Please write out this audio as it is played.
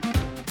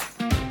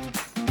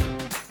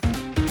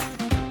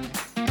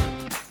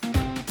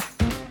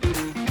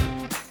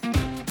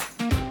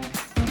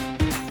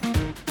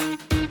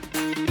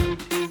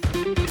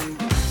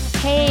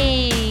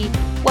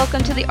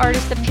welcome to The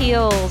Artist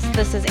Appeals.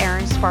 This is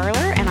Erin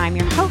Sparler, and I'm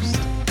your host.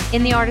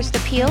 In The Artist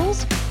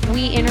Appeals,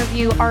 we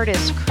interview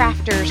artists,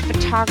 crafters,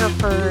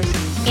 photographers,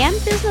 and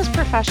business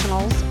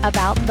professionals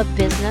about the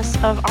business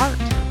of art.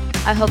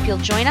 I hope you'll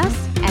join us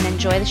and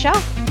enjoy the show.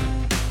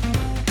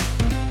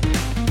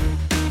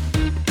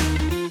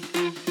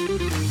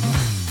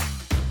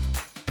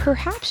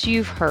 Perhaps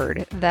you've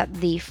heard that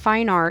the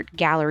fine art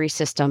gallery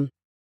system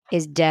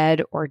is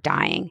dead or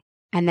dying,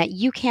 and that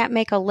you can't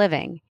make a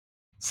living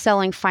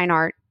selling fine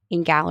art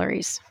in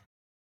galleries.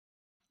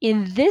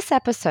 In this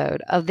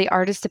episode of The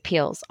Artist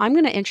Appeals, I'm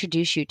going to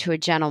introduce you to a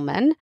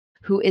gentleman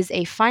who is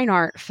a fine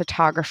art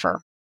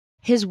photographer.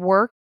 His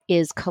work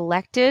is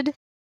collected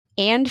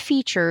and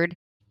featured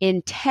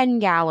in 10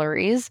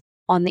 galleries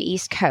on the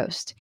East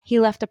Coast. He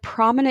left a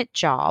prominent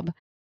job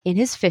in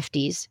his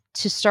 50s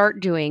to start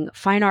doing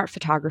fine art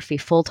photography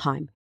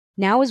full-time.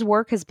 Now his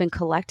work has been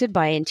collected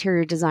by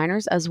interior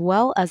designers as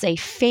well as a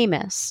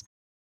famous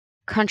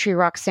country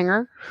rock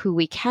singer who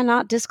we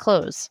cannot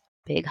disclose.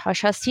 Big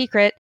hush-hush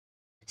secret.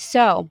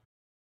 So,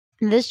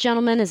 this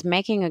gentleman is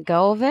making a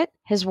go of it.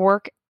 His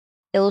work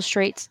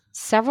illustrates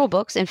several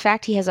books. In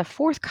fact, he has a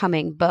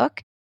forthcoming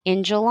book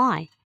in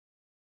July.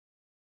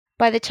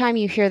 By the time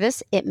you hear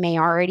this, it may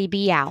already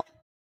be out.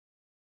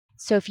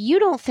 So if you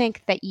don't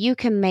think that you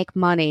can make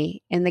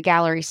money in the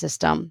gallery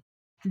system,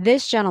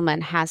 this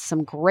gentleman has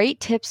some great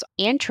tips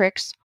and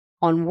tricks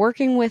on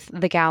working with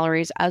the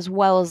galleries as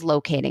well as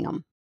locating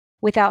them.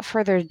 Without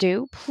further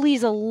ado,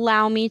 please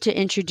allow me to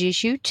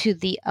introduce you to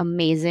the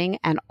amazing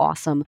and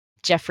awesome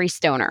Jeffrey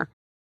Stoner.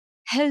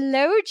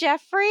 Hello,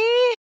 Jeffrey.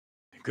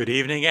 Good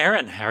evening,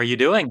 Erin. How are you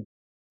doing?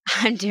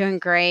 I'm doing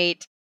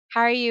great.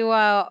 How are you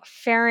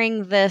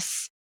faring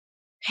this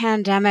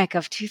pandemic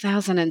of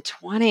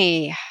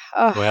 2020?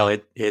 Oh, Well,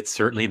 it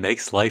certainly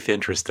makes life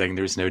interesting.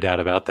 There's no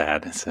doubt about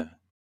that.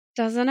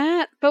 doesn't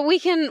it? But we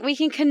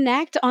can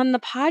connect on the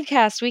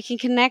podcast. We can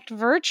connect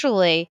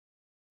virtually.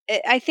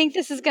 I think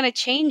this is going to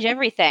change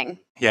everything.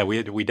 Yeah,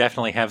 we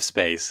definitely have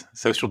space.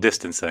 Social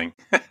distancing.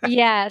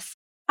 Yes.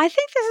 I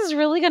think this is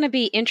really going to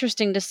be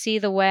interesting to see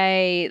the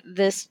way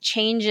this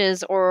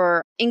changes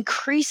or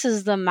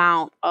increases the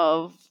amount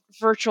of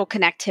virtual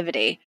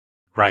connectivity.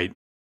 Right.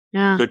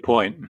 Yeah. Good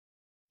point.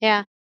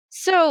 Yeah.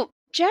 So,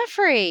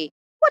 Jeffrey,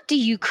 what do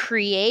you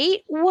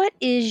create? What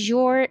is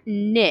your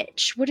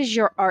niche? What is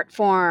your art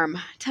form?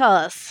 Tell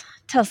us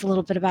a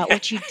little bit about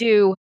what you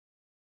do.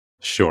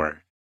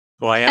 Sure.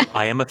 Well,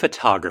 I am a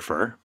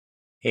photographer,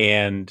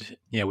 and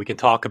we can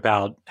talk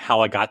about how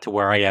I got to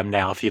where I am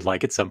now if you'd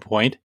like at some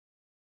point.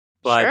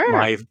 But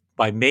Sure.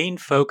 my main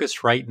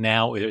focus right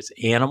now is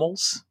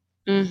animals.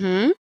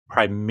 Mm-hmm.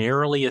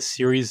 Primarily a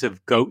series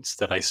of goats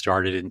that I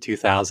started in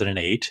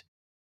 2008.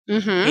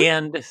 Mm-hmm.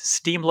 And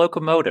steam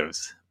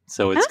locomotives.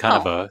 So it's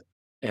kind of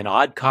an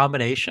odd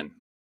combination.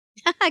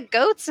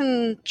 Goats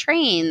and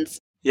trains.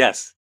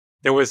 Yes.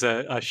 There was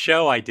a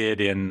show I did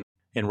in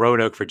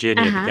Roanoke,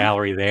 Virginia, at the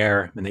gallery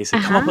there, and they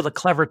said, come up with a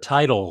clever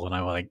title. And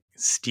I'm like,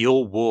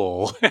 Steel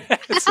Wool.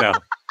 So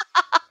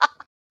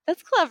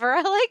That's clever.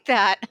 I like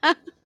that.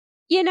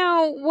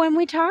 When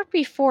we talked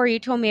before, you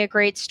told me a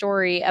great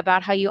story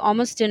about how you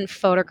almost didn't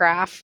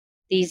photograph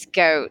these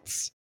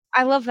goats.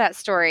 I love that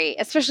story,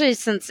 especially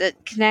since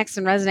it connects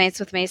and resonates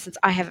with me since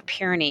I have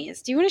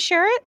Pyrenees. Do you want to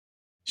share it?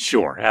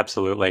 Sure,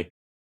 absolutely.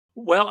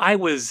 Well, I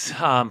was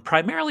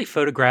primarily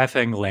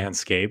photographing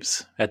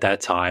landscapes at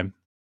that time.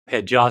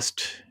 Had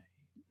just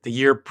the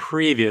year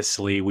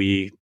previously,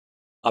 we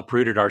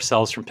uprooted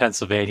ourselves from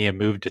Pennsylvania and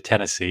moved to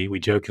Tennessee. We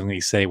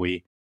jokingly say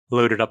we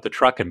loaded up the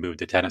truck and moved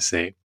to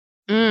Tennessee.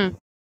 Mm.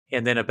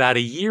 And then about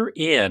a year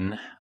in,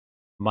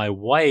 my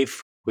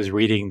wife was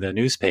reading the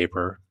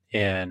newspaper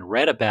and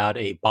read about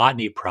a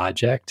botany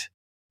project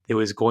that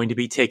was going to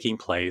be taking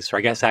place, or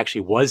I guess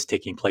actually was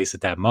taking place at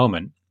that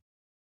moment,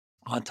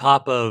 on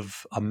top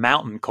of a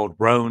mountain called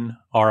Roan,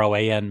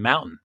 R-O-A-N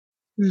mountain.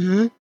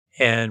 Mm-hmm.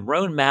 And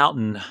Roan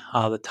Mountain,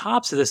 the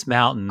tops of this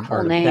mountain Cool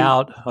are name.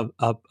 about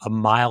a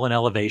mile in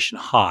elevation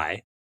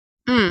high.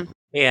 Mm.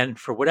 And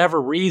for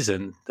whatever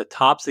reason, the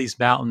tops of these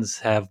mountains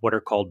have what are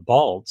called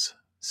balds.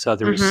 So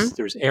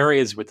there's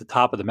areas with the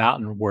top of the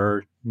mountain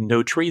where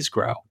no trees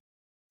grow.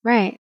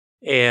 Right.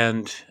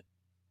 And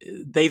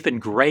they've been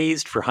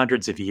grazed for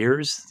hundreds of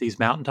years, these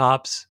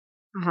mountaintops.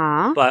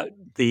 Uh-huh. But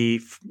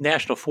the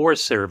National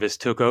Forest Service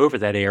took over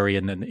that area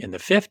in the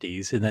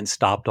 50s and then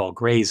stopped all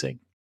grazing.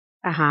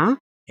 Uh-huh.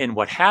 And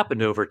what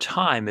happened over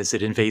time is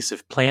that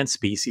invasive plant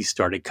species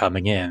started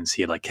coming in. So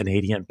you had like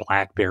Canadian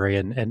blackberry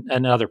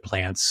and other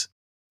plants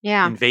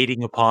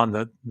invading upon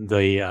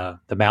the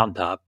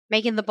mountaintop.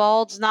 Making the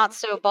balds not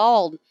so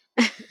bald.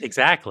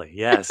 Exactly,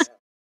 yes.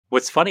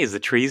 What's funny is the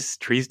trees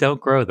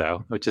don't grow,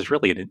 though, which is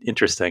really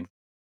interesting.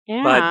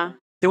 Yeah. But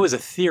there was a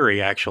theory,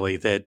 actually,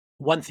 that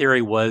one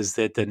theory was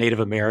that the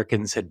Native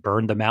Americans had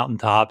burned the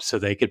mountaintops so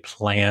they could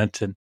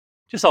plant, and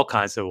just all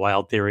kinds of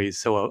wild theories.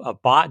 So a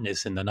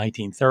botanist in the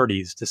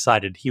 1930s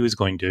decided he was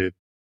going to,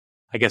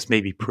 I guess,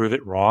 maybe prove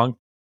it wrong.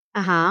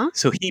 Uh-huh.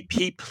 So he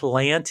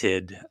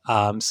planted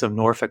some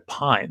Norfolk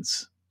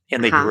pines,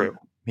 and they grew.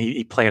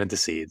 He planted the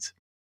seeds.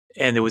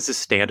 And there was a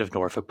stand of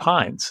Norfolk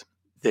pines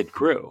that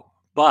grew.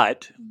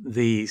 But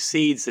the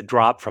seeds that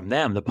dropped from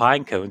them, the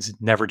pine cones,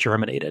 never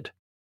germinated.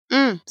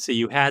 Mm. So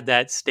you had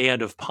that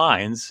stand of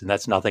pines, and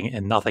that's nothing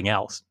and nothing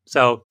else.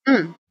 So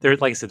Mm. there,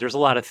 like I said, there's a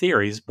lot of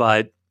theories,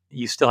 but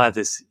you still have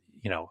this,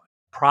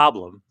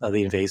 problem of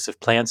the invasive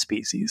plant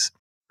species.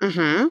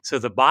 Mm-hmm. So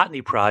the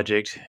botany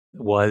project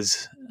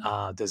was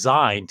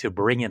designed to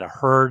bring in a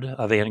herd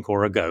of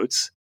Angora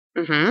goats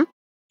Mm-hmm.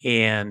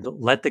 and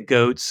let the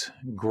goats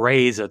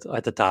graze at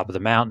the top of the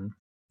mountain.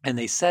 And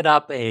they set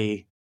up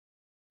a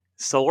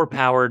solar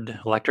powered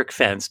electric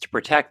fence to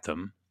protect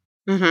them.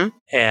 Mm-hmm.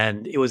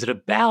 And it was at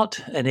about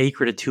an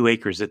acre to 2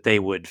 acres that they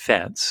would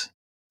fence.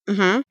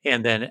 Mm-hmm.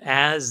 And then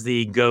as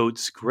the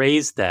goats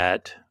grazed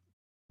that,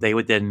 they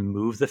would then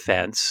move the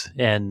fence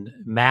and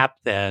map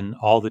then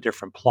all the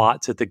different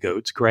plots that the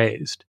goats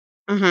grazed.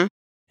 Mm-hmm.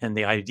 And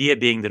the idea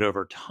being that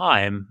over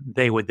time,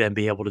 they would then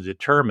be able to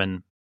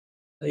determine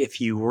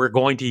if you were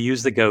going to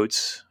use the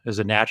goats as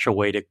a natural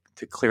way to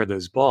clear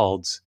those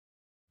bulbs,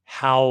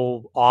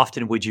 how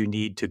often would you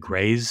need to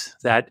graze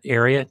that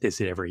area?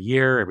 Is it every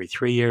year, every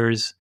 3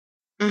 years?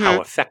 Mm-hmm. How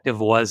effective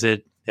was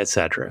it,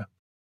 etc.?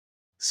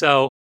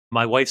 So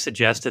my wife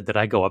suggested that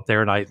I go up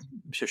there, and I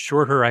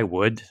assured her I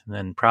would. And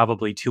then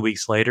probably 2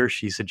 weeks later,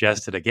 she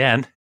suggested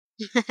again,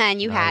 And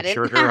you and I had it.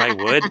 assured her I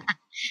would.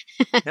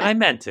 And I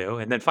meant to.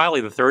 And then finally,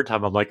 the third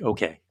time, I'm like,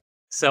 okay.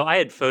 So I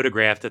had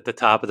photographed at the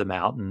top of the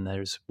mountain.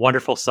 There's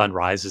wonderful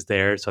sunrises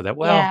there. So that,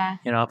 well,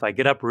 Yeah. if I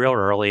get up real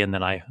early and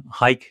then I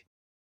hike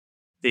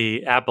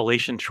the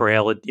Appalachian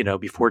Trail,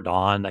 before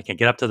dawn, I can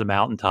get up to the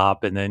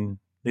mountaintop and then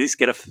at least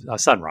get a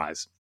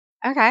sunrise.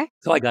 Okay.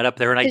 So I got up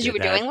there and I Because you did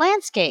were that. doing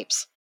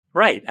landscapes.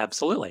 Right.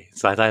 Absolutely.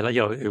 So I thought, it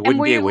And wouldn't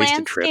were be a your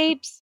wasted trip.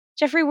 landscapes,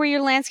 Jeffrey, were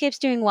your landscapes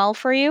doing well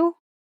for you?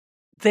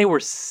 They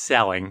were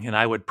selling, and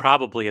I would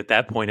probably at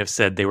that point have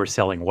said they were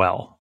selling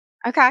well,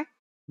 Okay.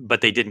 but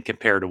they didn't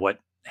compare to what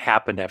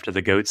happened after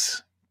the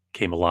goats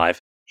came alive.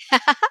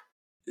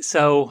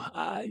 So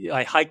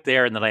I hiked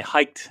there, and then I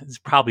hiked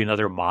probably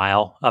another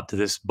mile up to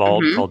this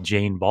bald Mm-hmm. called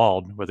Jane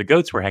Bald, where the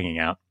goats were hanging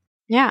out.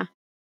 Yeah.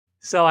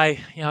 So I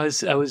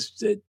was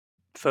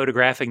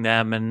photographing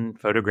them and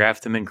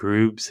photographed them in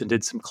groups and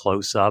did some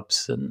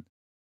close-ups, and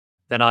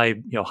then I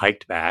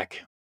hiked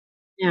back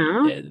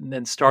Yeah. and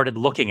then started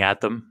looking at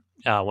them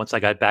once I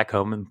got back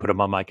home and put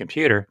them on my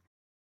computer.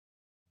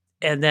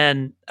 And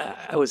then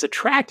I was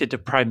attracted to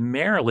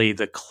primarily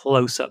the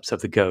close-ups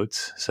of the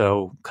goats,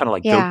 so kind of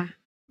like goat Yeah.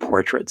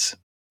 portraits.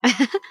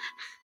 So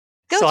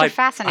Goats are I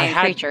fascinating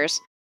had creatures.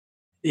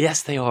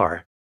 yes, they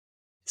are.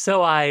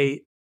 So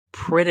I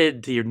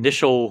printed the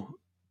initial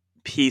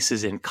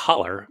pieces in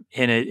color,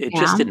 and it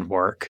just Yeah. didn't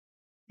work.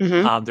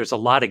 Mm-hmm. There's a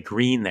lot of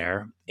green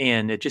there,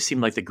 and it just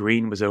seemed like the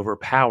green was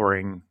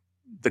overpowering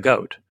the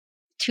goat.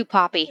 Too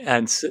poppy.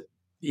 And so,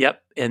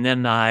 yep. And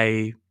then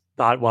I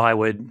thought, well, I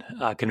would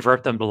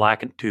convert them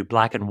to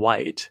black and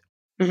white,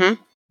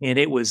 Mm-hmm. and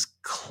it was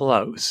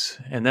close.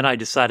 And then I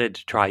decided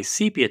to try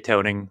sepia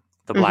toning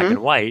the black Mm-hmm.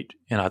 and white,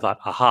 and I thought,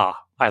 aha,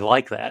 I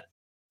like that.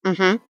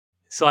 Mm-hmm.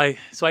 So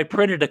I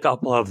printed a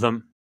couple of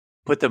them,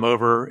 put them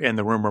over in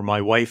the room where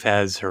my wife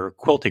has her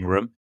quilting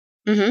room,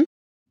 Mm-hmm.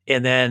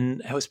 and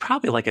then it was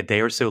probably like a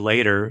day or so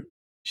later,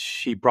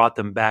 she brought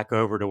them back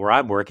over to where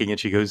I'm working, and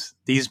she goes,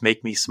 "These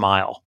make me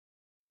smile."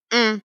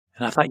 Mm.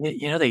 And I thought,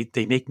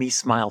 they make me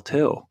smile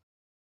too.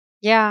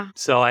 Yeah.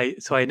 So I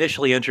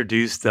initially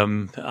introduced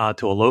them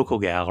to a local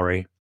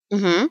gallery,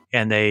 Mm-hmm.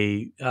 and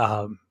they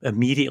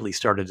immediately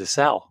started to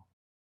sell.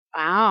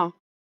 Wow.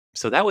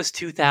 So that was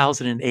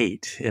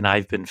 2008, and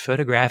I've been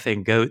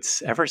photographing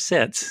goats ever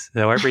since.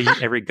 So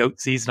every goat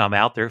season, I'm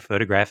out there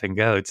photographing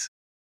goats,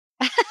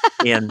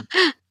 and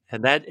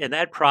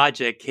that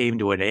project came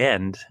to an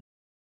end.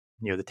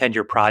 The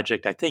 10-year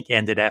project I think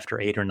ended after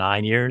 8 or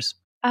 9 years.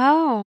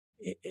 Oh.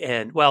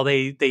 And well,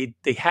 they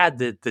had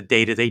the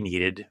data they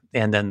needed,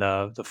 and then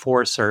the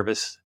Forest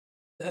Service.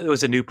 There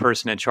was a new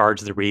person in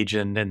charge of the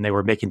region, and they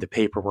were making the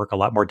paperwork a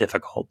lot more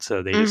difficult.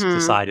 So they just Mm-hmm.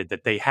 decided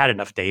that they had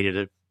enough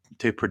data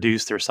to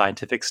produce their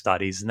scientific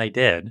studies, and they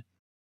did.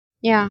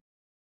 Yeah.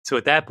 So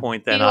at that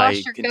point, So then you lost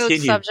I your goat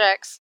continued.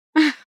 subjects.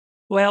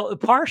 Well,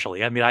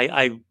 partially. I mean,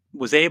 I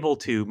was able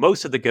to.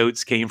 Most of the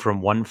goats came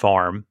from one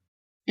farm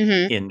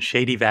Mm-hmm. in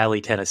Shady Valley,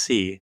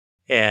 Tennessee,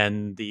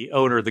 and the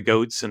owner of the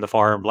goats and the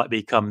farm let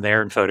me come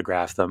there and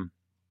photograph them.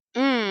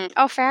 Mm.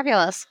 Oh,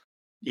 fabulous.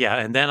 Yeah,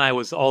 and then I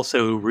was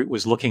also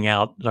was looking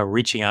out,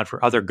 reaching out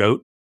for other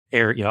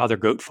other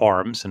goat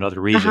farms in other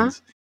Uh-huh.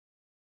 regions,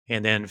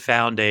 and then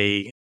found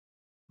a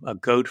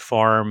goat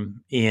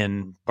farm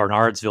in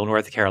Bernardsville,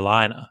 North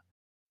Carolina,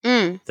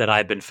 Mm. that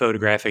I've been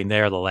photographing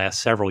there the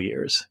last several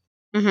years.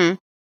 Mm-hmm.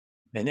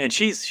 And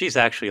she's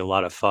actually a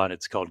lot of fun.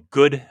 It's called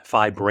Good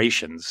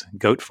Vibrations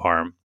Goat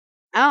Farm.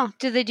 Oh,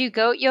 do they do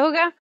goat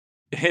yoga?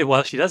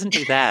 Well, she doesn't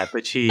do that,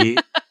 but she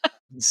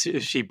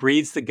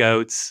breeds the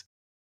goats,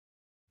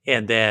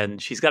 and then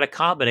she's got a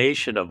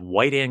combination of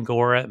white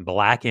Angora and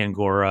black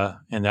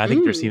Angora, and I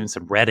think there's Mm. even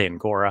some red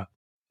Angora.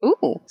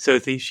 Ooh. So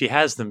she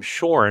has them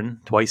shorn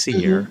twice a Mm-hmm.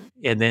 year,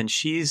 and then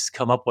she's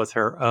come up with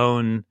her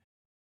own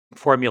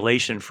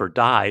formulation for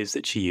dyes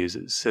that she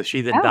uses. So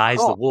she then Oh, dyes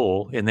the cool.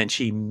 wool, and then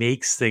she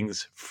makes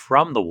things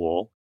from the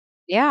wool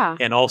Yeah.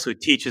 and also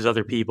teaches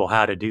other people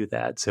how to do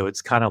that. So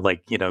it's kind of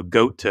like,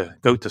 goat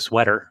to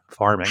sweater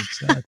farming.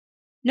 So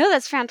No,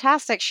 that's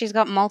fantastic. She's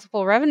got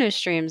multiple revenue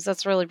streams.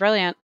 That's really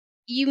brilliant.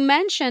 You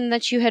mentioned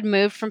that you had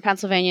moved from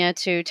Pennsylvania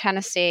to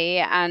Tennessee,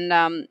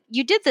 and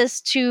you did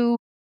this to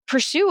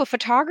pursue a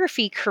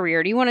photography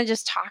career. Do you want to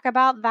just talk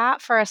about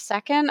that for a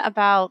second?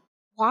 About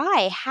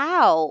why,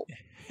 how,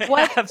 what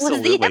was the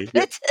absolutely. Yeah.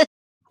 impetus?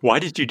 Why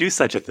did you do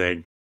such a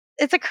thing?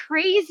 It's a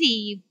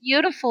crazy,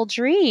 beautiful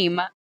dream,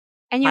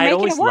 and you're I'd making it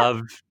always work.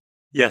 loved,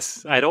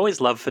 yes, I'd always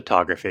loved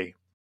photography.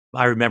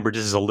 I remember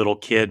just as a little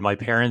kid, my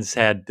parents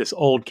had this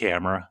old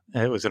camera.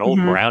 It was an old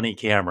Hmm. Brownie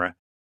camera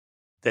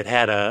that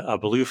had a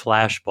blue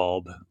flash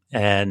bulb.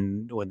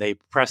 And when they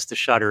pressed the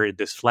shutter,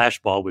 this flash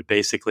bulb would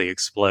basically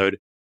explode.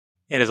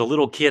 And as a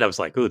little kid, I was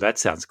like, "Ooh, that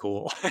sounds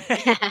cool."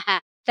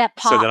 That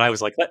So then pop. I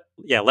was like,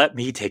 let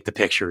me take the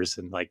pictures."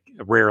 And like,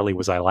 rarely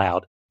was I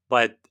allowed.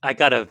 But I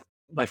got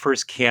my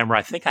first camera.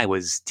 I think I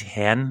was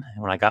 10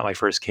 when I got my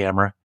first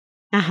camera.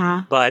 Uh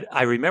huh. But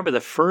I remember the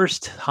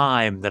first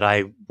time that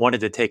I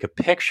wanted to take a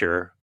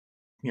picture,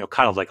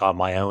 kind of like on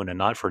my own and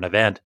not for an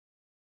event,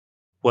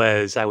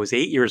 was I was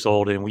 8 years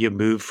old and we had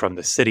moved from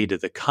the city to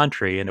the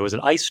country, and it was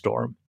an ice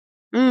storm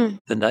Mm,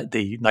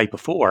 the night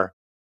before.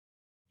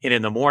 And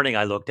in the morning,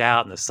 I looked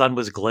out and the sun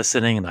was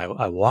glistening, and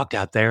I walked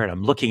out there and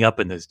I'm looking up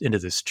into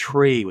this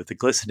tree with the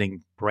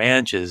glistening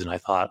branches, and I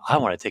thought, I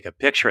want to take a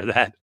picture of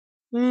that.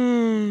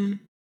 mm.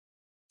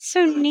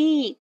 So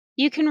neat.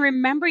 You can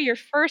remember your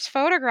first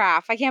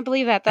photograph. I can't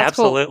believe that. That's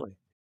cool. Absolutely.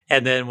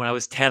 And then when I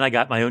was 10, I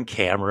got my own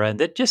camera, and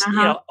that just,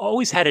 Uh-huh.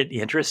 always had an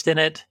interest in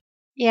it.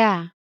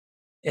 Yeah.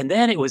 And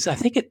then it was, I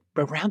think,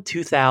 around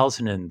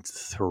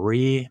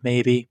 2003,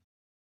 maybe.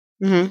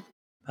 Mhm.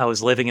 I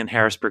was living in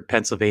Harrisburg,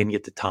 Pennsylvania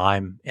at the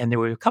time, and there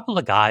were a couple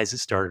of guys that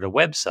started a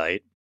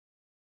website,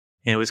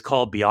 and it was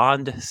called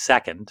Beyond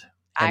Second.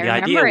 I And the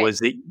idea remember it. was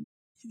that,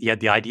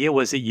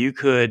 you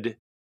could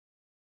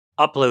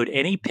upload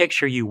any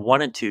picture you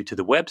wanted to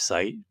the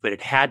website, but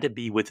it had to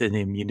be within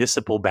the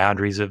municipal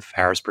boundaries of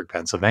Harrisburg,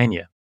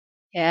 Pennsylvania.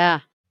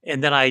 Yeah.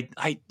 And then I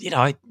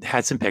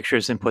had some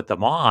pictures and put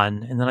them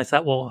on, and then I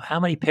thought, well, how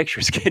many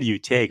pictures can you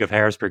take of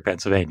Harrisburg,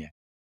 Pennsylvania?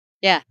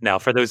 Yeah. Now,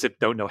 for those that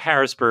don't know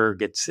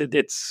Harrisburg, it's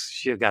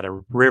you've got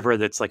a river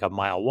that's like a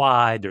mile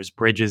wide. There's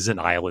bridges and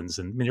islands,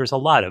 and I mean, there's a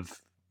lot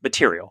of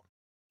material.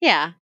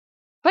 Yeah.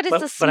 But it's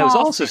a But I was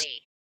small also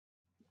city.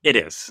 it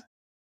is,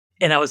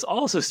 and I was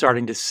also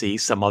starting to see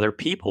some other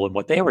people and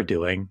what they were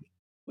doing,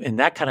 and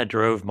that kind of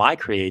drove my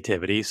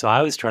creativity. So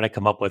I was trying to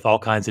come up with all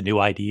kinds of new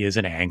ideas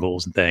and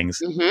angles and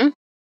things. Mhm.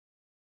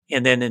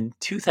 And then in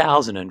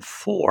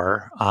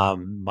 2004,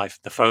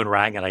 the phone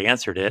rang and I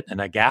answered it,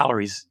 and a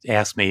galleries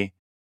asked me,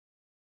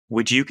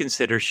 "Would you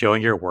consider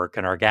showing your work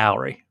in our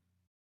gallery?"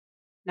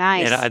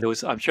 And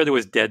Nice. I'm sure there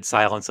was dead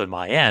silence on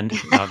my end.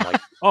 And I'm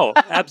like, "Oh,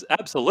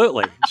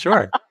 absolutely,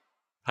 sure. Uh,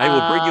 I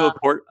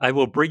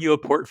will bring you a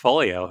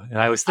portfolio." And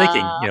I was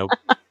thinking, uh.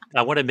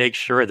 I want to make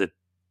sure that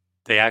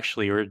they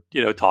actually are,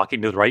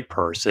 talking to the right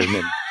person.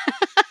 And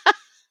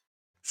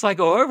so I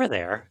go over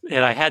there,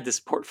 and I had this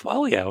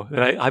portfolio,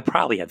 and I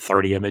probably had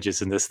 30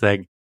 images in this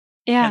thing.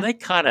 And Yeah. they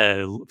kind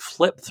of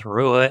flipped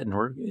through it and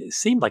it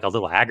seemed like a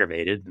little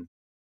aggravated. And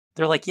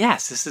they're like,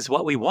 "Yes, this is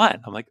what we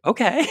want." I'm like,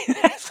 "Okay."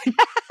 It's like,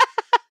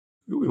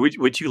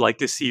 would you like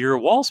to see your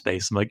wall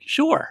space? I'm like,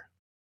 "Sure."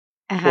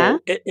 Uh-huh.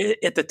 Well,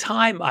 at the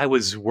time, I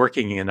was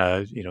working in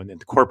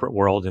the corporate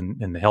world and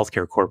in the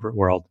healthcare corporate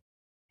world,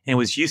 and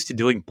was used to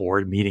doing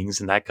board meetings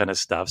and that kind of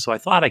stuff. So I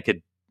thought I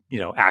could,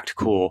 act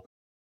cool.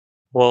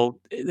 Well,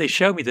 they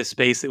showed me this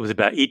space that was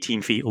about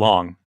 18 feet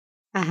long,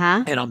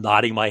 Uh-huh. and I'm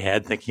nodding my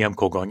head, thinking I'm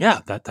cool, going,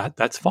 "Yeah,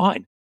 that's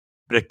fine."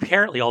 But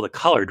apparently, all the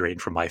color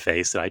drained from my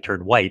face, and I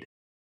turned white.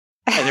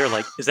 And they're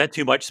like, "Is that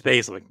too much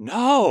space?" I'm like,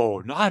 "No,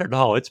 not at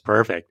all. It's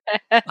perfect."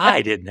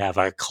 I didn't have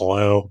a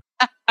clue.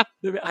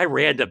 I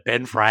ran to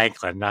Ben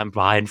Franklin. And I'm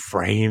buying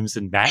frames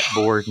and mat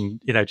board and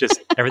just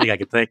everything I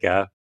could think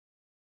of.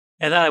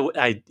 And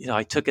then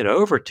I took it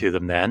over to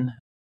them. Then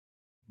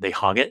they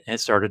hung it and it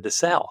started to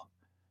sell.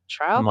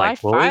 Trial I'm by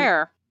like, "Well,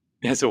 fire.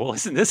 I said, well,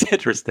 isn't this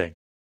interesting?"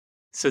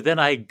 So then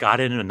I got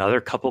in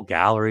another couple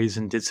galleries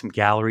and did some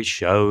gallery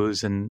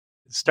shows, and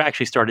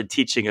actually started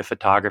teaching a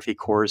photography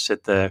course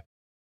at the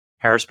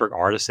Harrisburg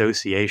Art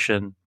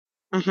Association.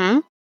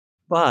 Mhm.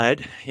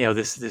 But,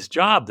 this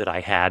job that I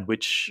had,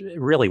 which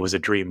really was a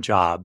dream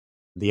job,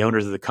 the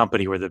owners of the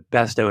company were the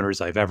best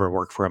owners I've ever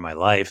worked for in my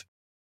life.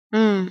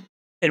 Mm.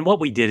 And what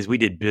we did is we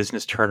did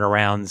business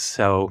turnarounds.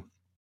 So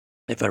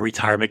if a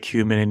retirement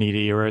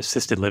community or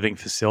assisted living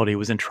facility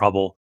was in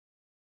trouble,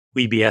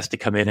 we'd be asked to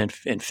come in and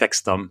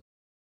fix them.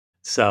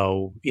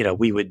 So,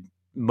 we would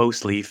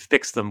mostly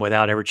fix them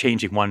without ever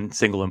changing one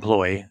single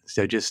employee.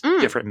 So just Mm.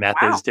 different Wow.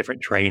 methods,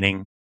 different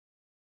training.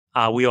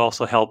 We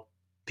also help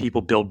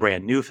people build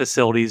brand new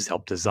facilities,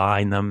 help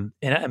design them.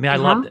 And I mean, I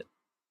Uh-huh. loved it.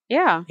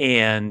 Yeah.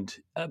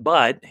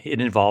 But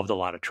it involved a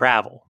lot of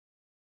travel.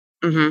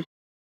 Mhm.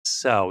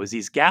 So as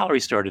these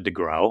galleries started to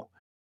grow,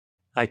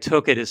 I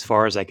took it as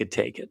far as I could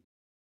take it.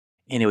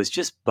 And it was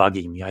just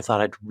bugging me. I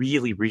thought I'd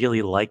really,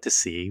 really like to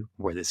see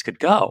where this could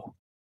go.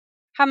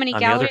 How many On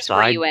the other galleries were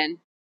side, you in?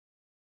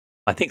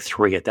 I think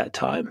 3 at that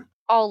time,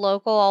 All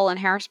local, all in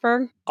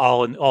Harrisburg?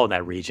 all in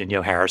that region,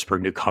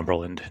 Harrisburg, New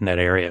Cumberland, in that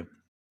area.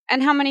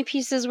 And how many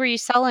pieces were you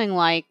selling,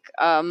 like,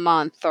 a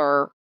month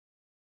or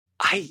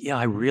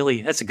I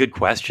really that's a good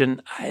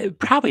question.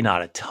 Probably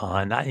not a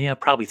ton.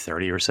 Probably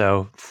 30 or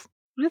so.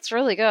 that's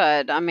really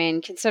good. I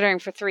mean, considering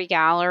for 3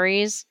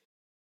 galleries,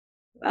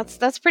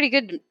 that's pretty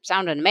good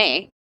sounding to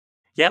me.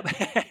 Yep.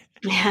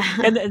 Yeah.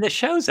 And the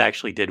shows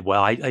actually did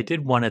well. I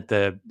did one at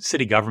the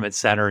City Government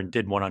Center and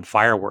did one on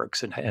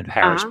fireworks in Uh-huh.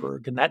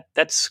 Harrisburg, and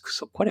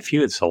quite a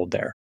few had sold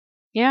there.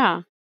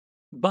 Yeah.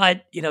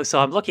 But, so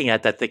I'm looking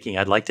at that thinking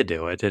I'd like to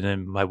do it. And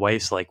then my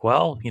wife's like,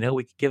 well,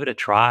 we could give it a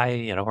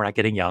try. We're not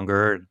getting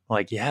younger. And I'm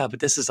like, yeah, but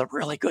this is a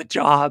really good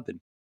job.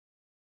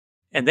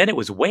 And then it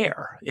was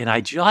where. And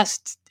I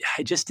just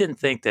didn't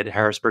think that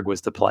Harrisburg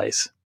was the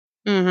place.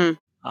 Mhm.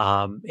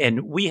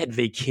 And we had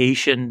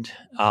vacationed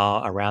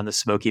around the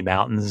Smoky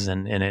Mountains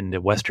and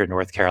into Western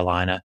North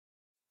Carolina.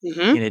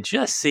 Mhm. And it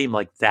just seemed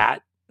like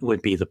that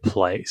would be the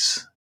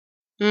place.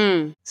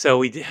 Mm. So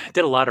we did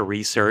a lot of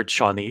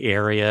research on the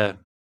area,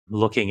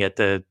 looking at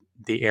the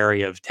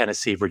area of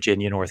Tennessee,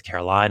 Virginia, North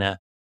Carolina.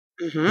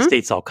 The Mhm.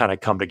 states all kind of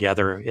come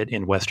together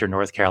in Western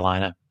North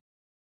Carolina,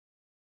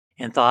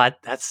 and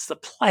thought that's the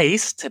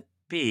place to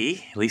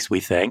be, at least we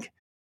think.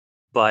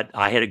 But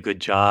I had a good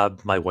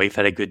job. My wife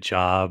had a good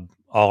job.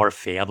 All our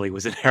family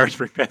was in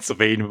Harrisburg,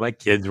 Pennsylvania. My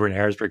kids were in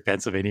Harrisburg,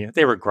 Pennsylvania.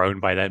 They were grown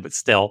by then, but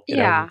still,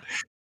 Yeah.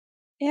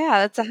 Yeah,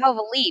 that's a hell of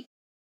a leap.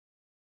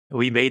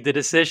 we made the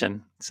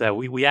decision. So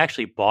we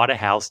actually bought a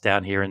house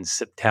down here in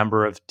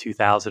September of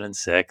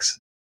 2006.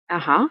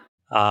 Uh-huh.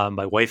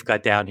 My wife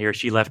got down here.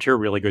 She left her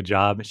really good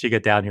job. She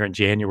got down here in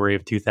January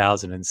of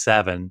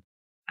 2007.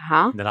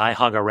 Uh-huh. And then I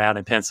hung around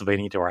in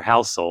Pennsylvania till our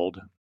house sold.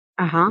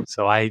 Uh-huh.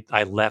 So I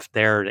left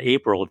there in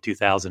April of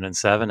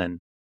 2007. And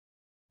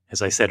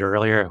as I said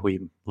earlier,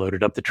 we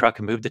loaded up the truck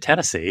and moved to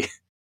Tennessee.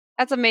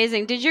 That's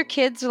amazing. Did your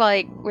kids,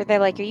 like, were they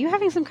like, "Are you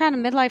having some kind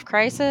of midlife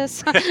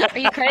crisis? Are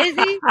you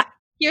crazy?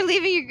 You're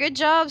leaving your good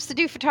jobs to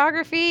do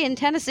photography in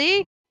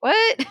Tennessee?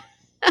 What?"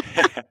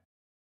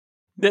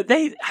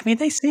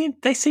 They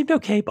seemed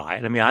okay by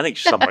it. I mean, I think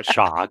somewhat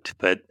shocked,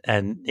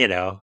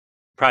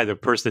 probably the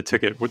person that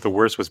took it the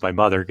worst was my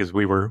mother because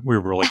we were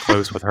really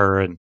close with her,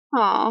 and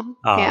Oh,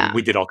 yeah.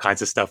 we did all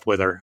kinds of stuff with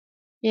her.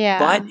 Yeah.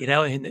 But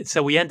and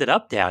so we ended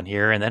up down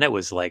here, and then it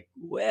was like,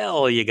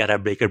 well, you got to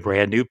make a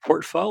brand new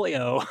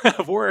portfolio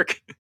of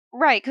work.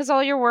 Right, because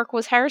all your work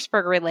was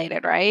Harrisburg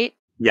related, right?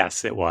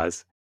 Yes, it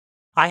was.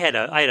 I had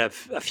a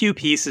few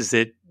pieces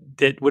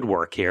that would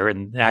work here,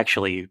 and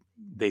actually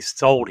they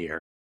sold here.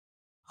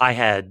 I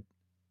had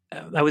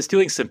I was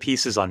doing some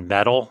pieces on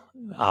metal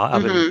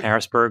up in Mhm.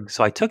 Harrisburg.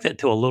 So I took that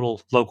to a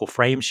little local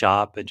frame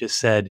shop and just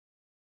said,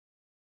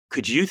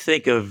 could you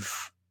think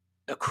of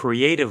a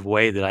creative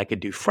way that I could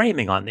do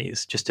framing on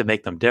these just to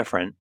make them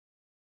different?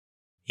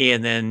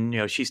 And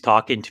then, she's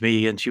talking to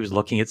me and she was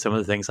looking at some of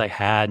the things I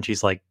had. And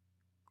she's like,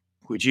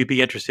 would you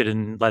be interested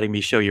in letting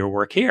me show your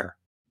work here?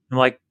 I'm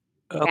like,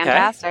 okay,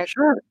 Fantastic.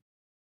 sure.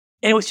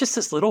 And it was just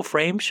this little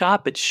frame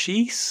shop, but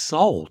she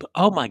sold.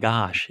 Oh my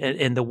gosh.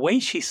 And the way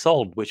she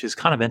sold, which is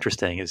kind of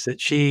interesting, is that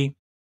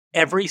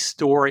every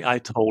story I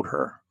told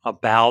her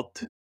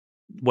about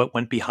what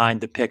went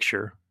behind the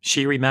picture,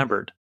 she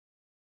remembered.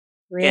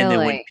 And then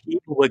when Really?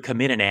 people would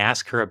come in and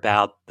ask her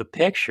about the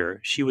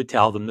picture, she would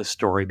tell them the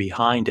story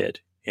behind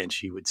it and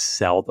she would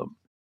sell them.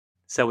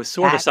 So it's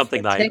sort of That's the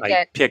something that I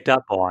ticket. picked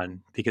up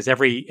on because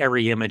every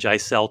image I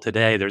sell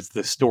today, there's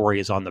the story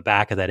is on the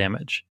back of that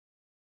image.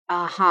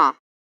 Uh-huh.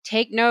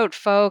 Take note,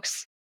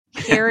 folks.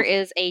 Here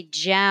is a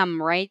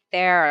gem right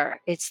there.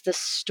 It's the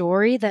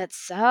story that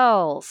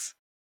sells.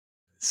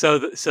 So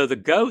the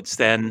goats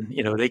then,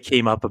 they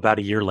came up about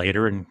a year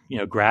later and,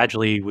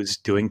 gradually was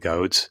doing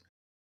goats.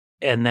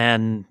 And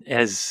then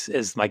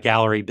as my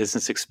gallery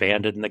business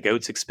expanded and the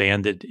goats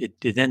expanded,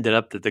 it ended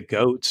up that the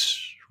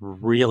goats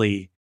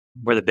really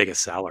were the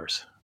biggest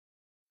sellers.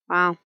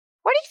 Wow.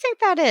 What do you think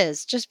that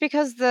is? Just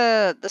because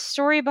the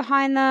story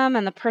behind them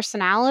and the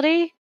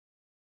personality?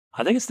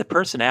 I think it's the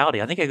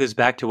personality. I think it goes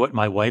back to what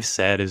my wife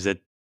said is that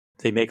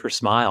they make her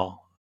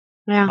smile.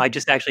 Yeah. I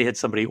just actually had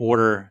somebody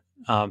order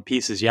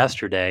pieces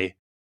yesterday.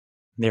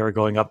 They were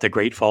going up to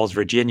Great Falls,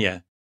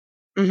 Virginia.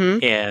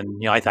 Mhm.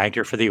 And, I thanked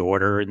her for the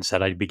order and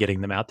said I'd be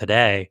getting them out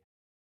today.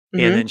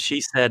 And Mhm. then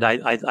she said,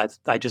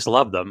 I just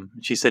love them.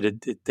 She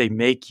said, they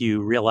make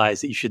you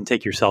realize that you shouldn't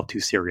take yourself too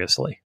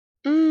seriously.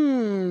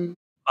 Mm.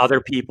 Other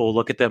people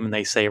look at them and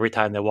they say every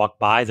time they walk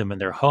by them in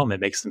their home, it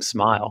makes them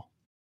smile.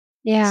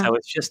 Yeah. So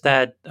it's just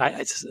that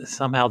it's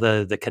somehow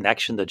the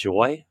connection, the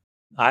joy.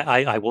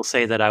 I will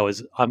say that I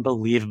was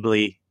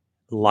unbelievably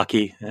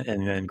lucky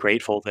and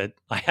grateful that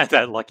I had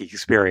that lucky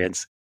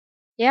experience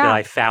that Yeah.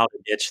 I found a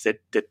niche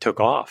that took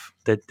off,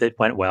 that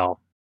went well.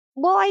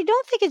 Well, I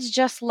don't think it's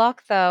just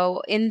luck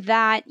though, in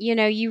that,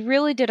 you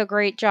really did a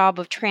great job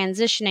of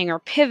transitioning or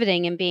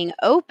pivoting and being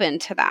open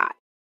to that.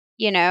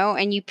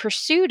 and you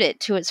pursued it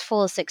to its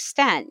fullest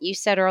extent. You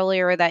said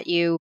earlier that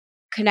you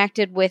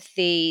connected with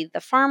the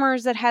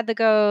farmers that had the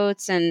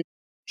goats and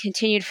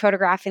continued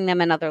photographing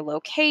them in other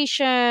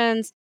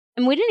locations.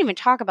 And we didn't even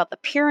talk about the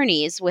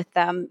Pyrenees with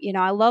them.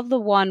 I love the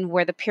one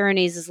where the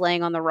Pyrenees is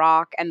laying on the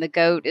rock and the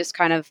goat is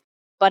kind of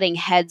butting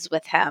heads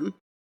with him,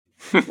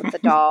 with the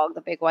dog,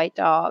 the big white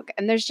dog.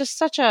 And there's just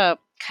such a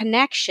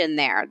connection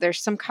there.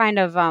 There's some kind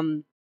of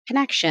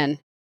connection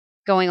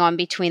going on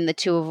between the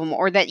two of them,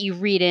 or that you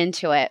read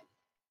into it.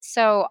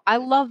 So I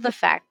love the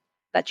fact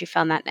that you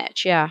found that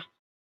niche. Yeah.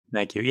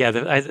 Thank you. Yeah,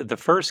 the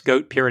first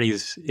goat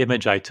Pyrenees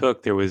image I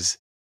took, there was,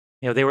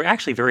 they were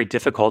actually very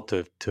difficult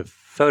to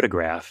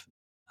photograph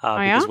Oh,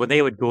 yeah? because when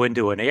they would go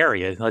into an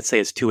area, let's say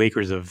it's 2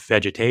 acres of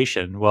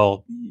vegetation,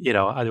 well,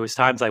 there was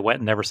times I went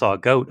and never saw a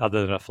goat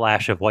other than a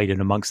flash of white in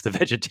amongst the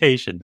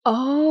vegetation.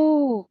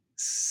 Oh.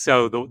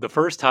 So the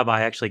first time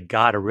I actually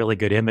got a really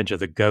good image of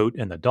the goat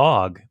and the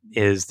dog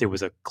is there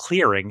was a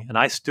clearing, and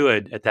I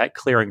stood at that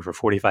clearing for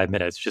 45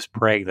 minutes just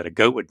praying that a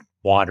goat would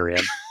wander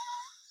in.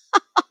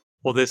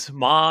 Well, this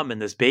mom and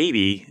this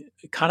baby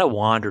kind of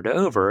wandered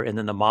over, and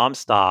then the mom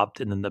stopped,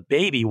 and then the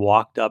baby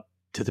walked up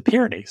to the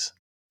Pyrenees.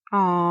 And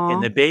Aw.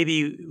 the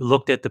baby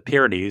looked at the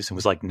Pyrenees and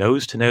was like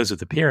nose to nose with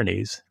the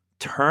Pyrenees,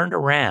 turned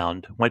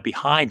around, went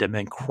behind him,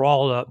 and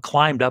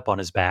climbed up on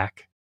his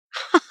back.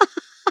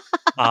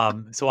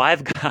 So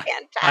I've got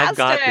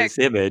Fantastic. this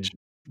image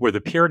where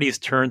the Pyrenees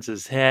turns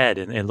his head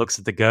and looks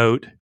at the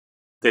goat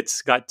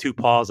that's got two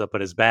paws up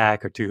on his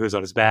back or two hooves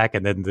on his back,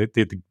 and then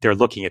they're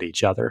looking at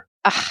each other.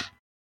 Ugh,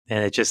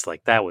 And it just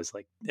like that was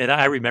like, and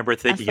I remember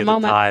that's thinking the at the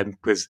moment. time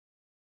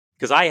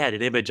because I had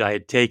an image I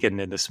had taken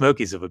in the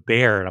Smokies of a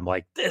bear, and I'm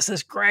like, this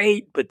is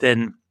great. But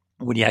then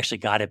when you actually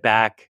got it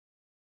back,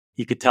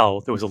 you could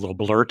tell there was a little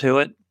blur to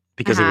it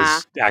because it Uh-huh.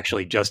 was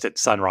actually just at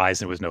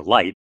sunrise and there was no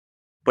light.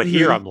 But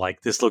here Mhm. I'm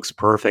like, this looks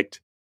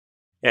perfect.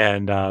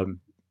 And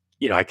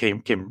I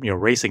came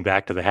racing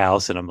back to the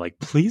house, and I'm like,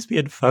 please be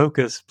in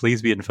focus,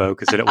 please be in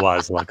focus. And it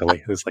was, luckily.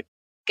 It was like,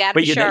 Gotta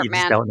be but sharp, you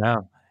just man. don't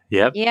know.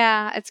 Yep.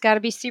 Yeah, it's gotta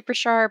be super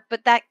sharp,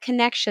 but that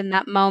connection,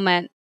 that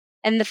moment,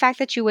 and the fact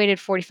that you waited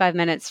 45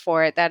 minutes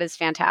for it, that is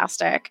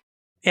fantastic.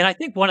 And I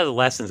think one of the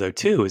lessons, though,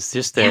 too, is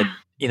just that,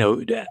 Yeah.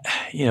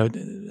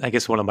 I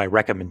guess one of my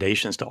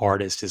recommendations to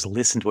artists is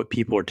listen to what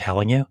people are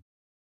telling you. So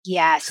it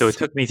Yes.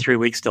 took me 3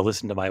 weeks to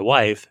listen to my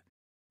wife.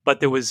 But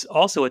there was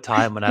also a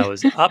time when I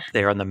was up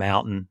there on the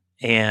mountain.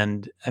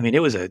 And I mean,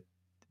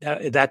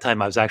 at that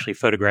time, I was actually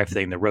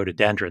photographing the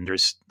rhododendron.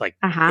 There's like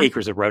Uh-huh.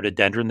 acres of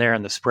rhododendron there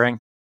in the spring.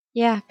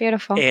 Yeah,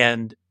 beautiful.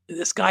 And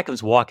this guy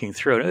comes walking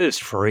through, and it was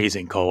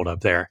freezing cold up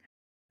there.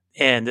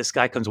 And this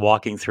guy comes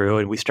walking through,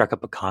 and we struck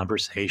up a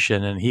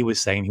conversation. And he was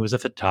saying he was a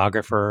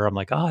photographer. I'm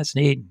like, oh, that's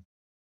neat.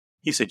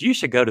 He said, you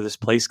should go to this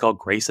place called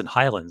Grayson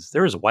Highlands.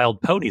 There's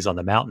wild ponies on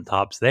the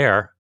mountaintops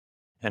there.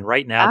 And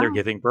right now they're Oh.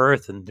 giving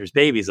birth and there's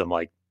babies. I'm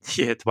like,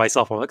 yeah, to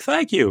myself, I'm like,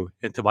 thank you.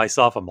 And to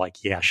myself, I'm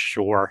like, yeah,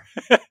 sure.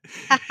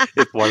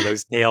 It's one of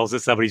those tales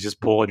that somebody's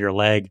just pulling your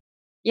leg. So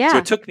it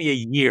Yeah. took me a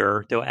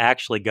year to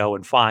actually go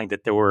and find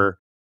that there were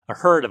a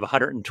herd of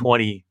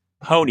 120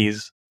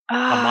 ponies a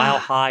mile Ah,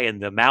 high in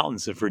the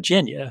mountains of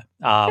Virginia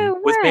no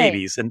with way.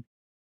 babies. And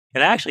I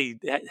actually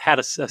had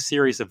a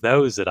series of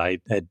those that I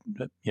had,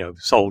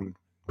 sold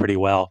pretty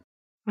well.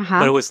 But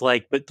Uh-huh. it was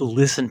like, but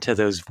listen to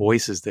those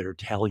voices that are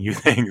telling you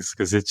things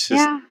because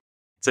Yeah.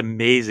 it's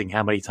amazing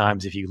how many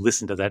times if you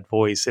listen to that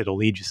voice, it'll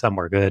lead you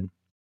somewhere good.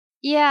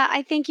 Yeah,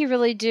 I think you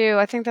really do.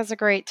 I think that's a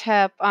great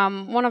tip.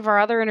 One of our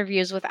other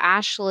interviews with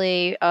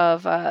Ashley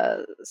of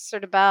Sir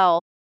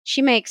Bell,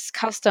 she makes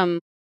custom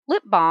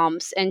lip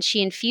balms and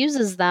she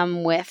infuses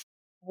them with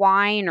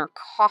wine or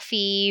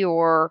coffee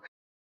or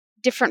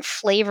different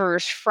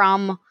flavors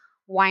from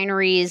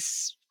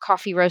wineries,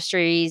 coffee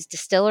roasteries,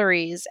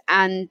 distilleries.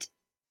 And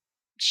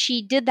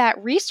she did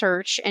that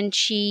research and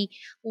she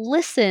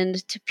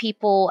listened to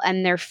people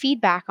and their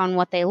feedback on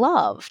what they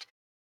loved.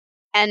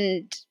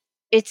 And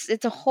it's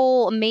a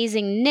whole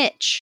amazing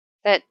niche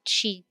that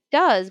she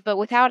does, but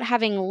without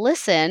having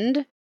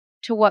listened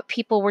to what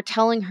people were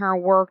telling her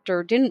worked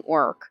or didn't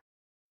work,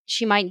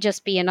 she might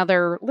just be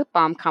another lip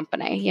balm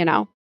company.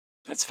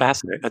 That's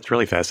fascinating. That's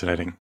really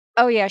fascinating.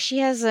 Oh yeah, she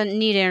has a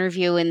neat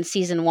interview in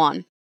season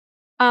 1.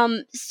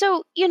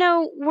 So,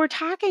 we're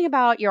talking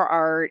about your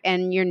art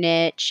and your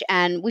niche,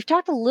 and we've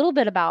talked a little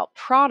bit about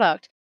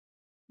product,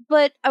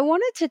 but I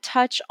wanted to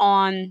touch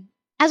on,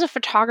 as a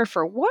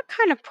photographer, what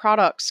kind of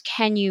products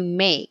can you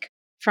make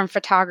from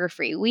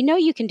photography? We know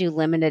you can do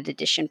limited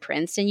edition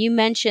prints, and you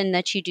mentioned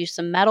that you do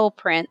some metal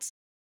prints,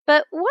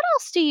 but what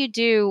else do you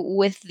do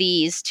with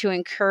these to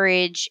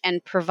encourage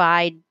and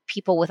provide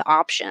people with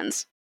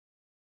options?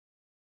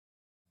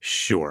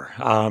 Sure.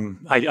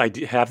 I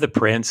do have the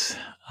prints,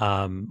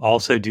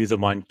 also do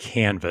them on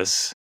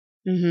canvas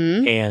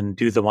Mm-hmm. and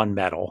do them on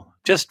metal.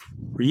 Just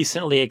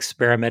recently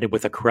experimented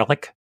with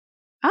acrylic.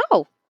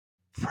 Oh,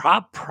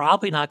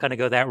 Probably not going to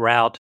go that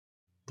route,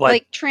 but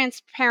like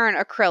transparent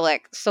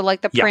acrylic. So,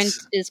 like the print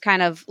yes, is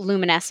kind of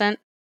luminescent.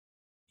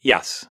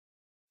 yes.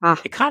 Ah,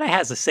 It kind of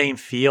has the same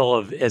feel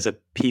of as a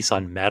piece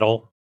on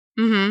metal.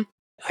 Mm-hmm.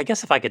 I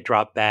guess if I could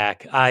drop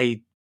back,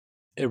 I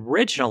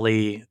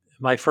originally,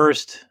 my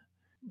first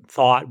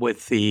thought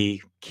with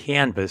the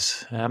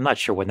canvas, I'm not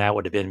sure when that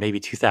would have been, maybe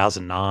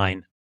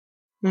 2009.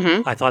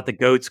 Mm-hmm. I thought the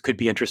goats could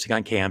be interesting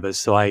on canvas.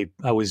 So I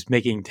was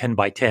making 10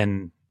 by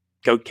 10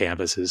 goat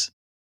canvases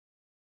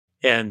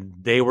and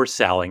they were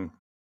selling.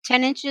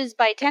 10 inches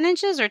by 10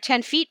 inches or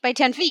 10 feet by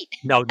 10 feet?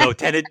 No,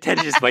 10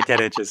 inches by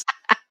 10 inches.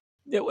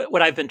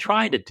 What I've been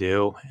trying to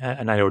do,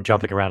 and I know we're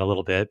jumping around a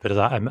little bit, but is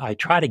I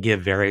try to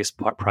give various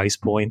price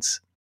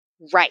points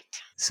Right.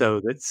 so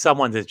that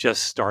someone that's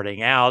just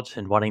starting out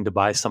and wanting to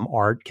buy some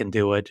art can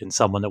do it, and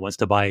someone that wants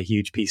to buy a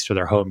huge piece for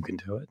their home can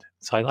do it.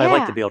 So I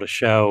like to Yeah. be able to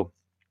show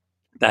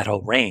that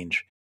whole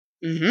range.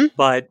 Mm-hmm.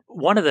 But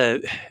one of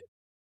the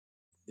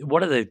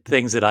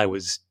things that I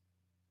was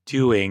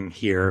doing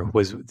here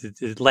was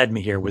it led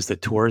me here was the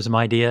tourism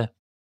idea.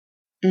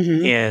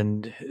 Mm-hmm.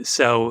 And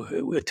so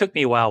it took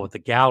me a while with the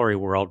gallery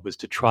world was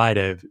to try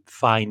to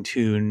fine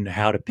tune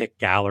how to pick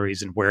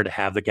galleries and where to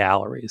have the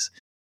galleries.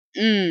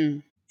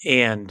 Mm.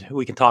 And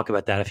we can talk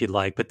about that if you'd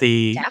like. But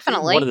the one of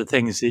Definitely. the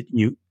things that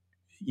you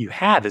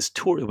have is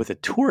tour with the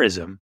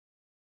tourism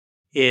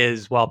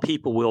is while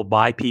people will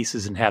buy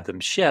pieces and have them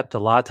shipped, a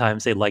lot of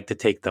times they like to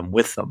take them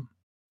with them.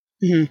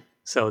 Mm-hmm.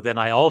 So then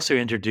I also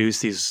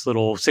introduced these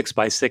little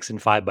 6x6 and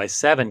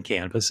 5x7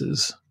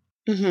 canvases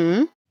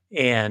Mm-hmm.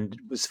 and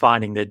was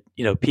finding that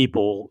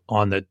people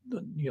on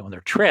on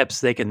their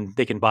trips they can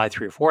buy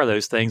 3 or 4 of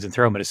those things and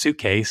throw them in a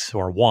suitcase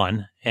or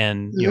one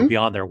and Mm-hmm. be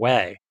on their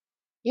way.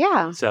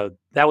 Yeah. So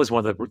that was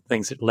one of the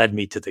things that led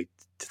me to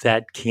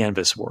that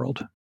canvas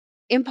world.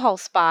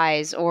 Impulse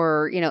buys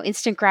or,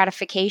 instant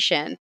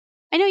gratification.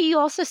 I know you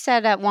also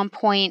said at one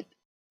point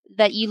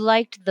that you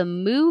liked the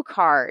Moo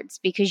cards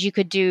because you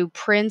could do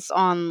prints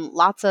on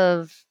lots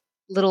of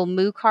little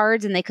Moo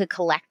cards and they could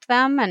collect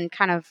them and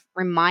kind of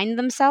remind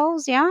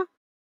themselves. Yeah.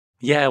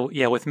 Yeah.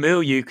 With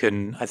Moo, you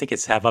can I think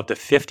it's have up to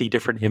 50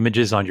 different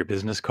images on your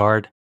business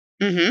card.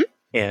 Mm-hmm.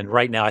 And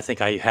right now, I think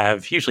I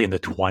have usually in the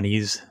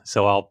 20s.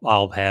 So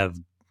I'll have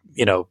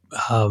you know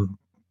um,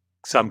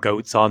 some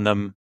goats on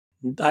them.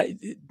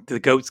 The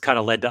goats kind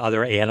of led to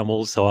other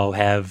animals, so I'll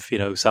have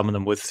some of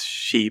them with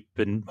sheep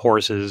and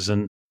horses,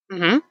 and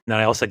Mm-hmm. then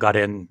I also got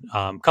in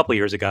a couple of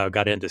years ago. I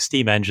got into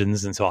steam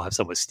engines, and so I'll have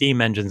some with steam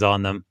engines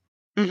on them.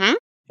 Mm-hmm.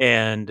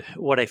 And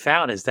what I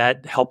found is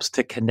that helps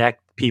to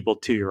connect people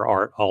to your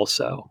art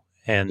also,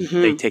 and they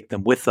Mm-hmm. take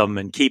them with them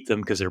and keep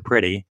them because they're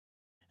pretty,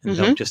 and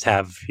Mm-hmm. don't just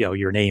have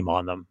your name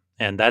on them.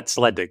 And that's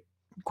led to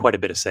quite a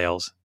bit of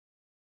sales.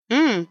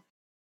 Mm.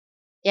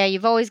 Yeah,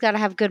 you've always got to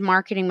have good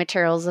marketing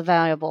materials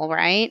available,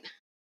 right?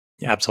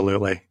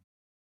 Absolutely.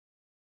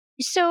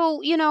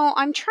 So,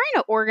 I'm trying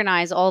to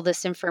organize all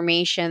this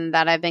information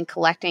that I've been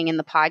collecting in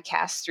the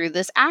podcast through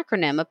this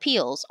acronym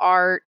appeals: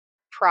 art,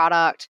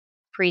 product,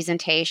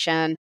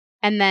 presentation,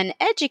 and then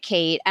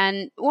educate.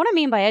 And what I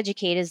mean by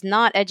educate is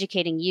not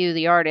educating you,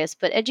 the artist,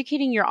 but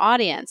educating your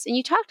audience. And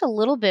you talked a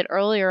little bit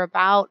earlier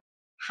about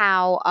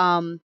how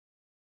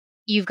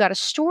you've got a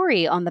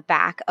story on the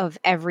back of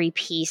every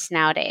piece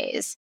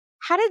nowadays.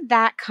 How did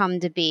that come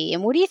to be?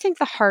 And what do you think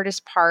the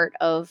hardest part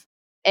of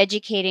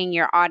educating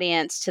your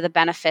audience to the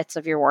benefits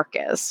of your work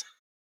is?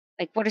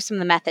 Like, what are some of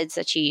the methods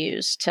that you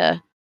use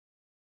to?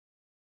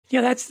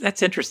 Yeah,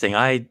 that's interesting.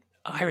 I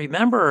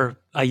remember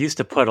I used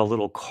to put a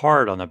little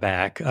card on the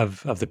back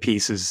of the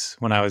pieces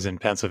when I was in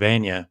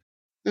Pennsylvania.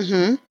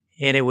 Mm-hmm.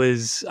 And it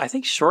was, I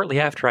think, shortly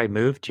after I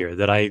moved here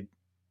that I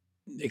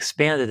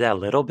expanded that a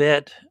little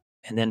bit.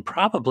 And then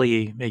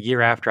probably a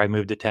year after I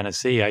moved to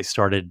Tennessee, I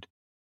started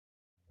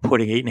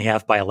putting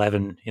 8.5 by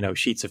 11,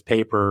 sheets of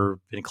paper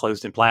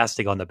enclosed in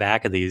plastic on the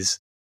back of these.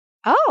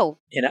 Oh,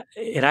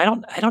 And I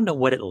don't know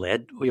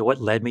what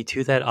led me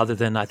to that other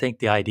than I think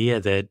the idea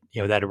that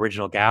that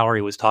original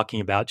gallery was talking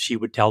about she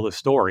would tell the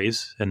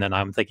stories, and then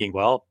I'm thinking,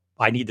 well,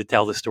 I need to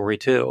tell the story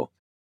too.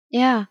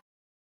 yeah.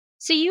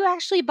 So you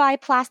actually buy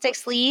plastic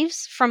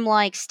sleeves from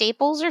like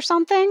Staples or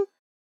something?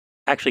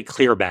 Actually,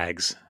 clear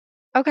bags,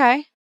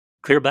 Okay.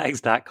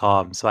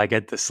 clearbags.com. So I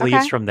get the sleeves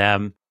Okay. from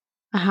them,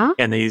 Uh huh.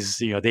 and these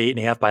the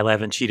 8.5 by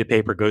 11 sheet of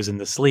paper goes in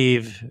the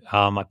sleeve.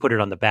 I put it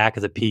on the back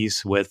of the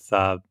piece with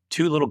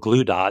 2 little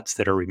glue dots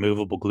that are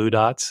removable glue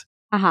dots.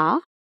 Uh huh.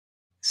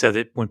 So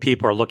that when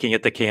people are looking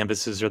at the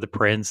canvases or the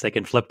prints, they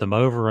can flip them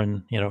over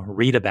and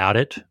read about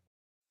it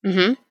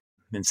Mm-hmm.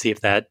 and see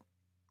if that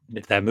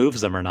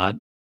moves them or not.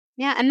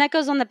 Yeah, and that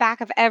goes on the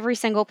back of every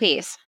single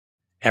piece.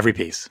 Every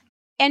piece.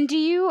 And do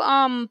you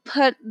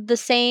put the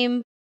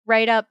same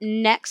right up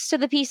next to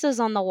the pieces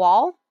on the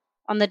wall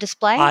on the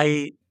display?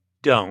 I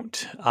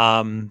don't.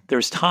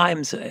 There's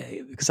times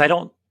because I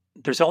don't.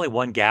 There's only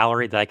one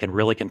gallery that I can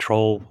really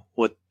control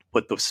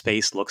what the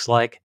space looks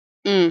like.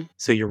 Mm.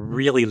 So you're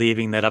really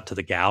leaving that up to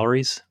the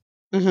galleries.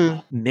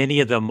 Mhm. Many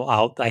of them,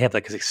 I have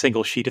like a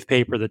single sheet of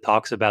paper that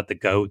talks about the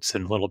goats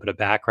and a little bit of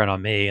background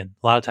on me, and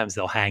a lot of times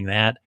they'll hang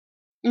that.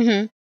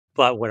 Mhm.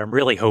 But what I'm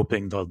really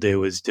hoping they'll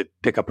do is to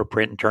pick up a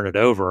print and turn it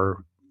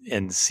over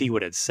and see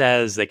what it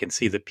says. They can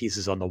see the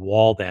pieces on the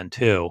wall then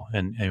too,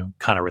 and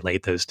kind of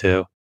relate those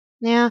two.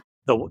 Yeah.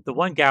 The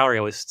one gallery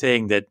I was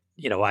saying that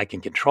I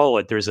can control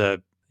it.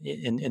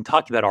 In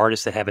talking about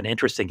artists that have an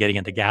interest in getting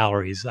into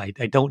galleries, I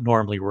don't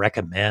normally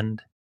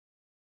recommend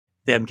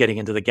them getting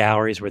into the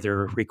galleries where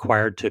they're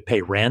required to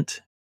pay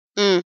rent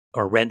Mm.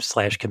 or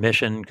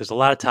rent/commission, because a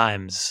lot of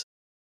times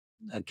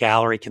a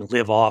gallery can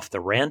live off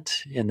the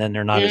rent and then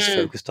they're not as Mm.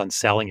 focused on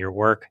selling your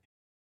work.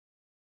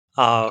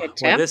 Good Where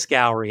tip. this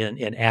gallery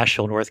in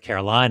Asheville, North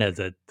Carolina,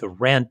 the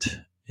rent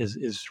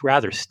is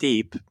rather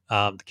steep.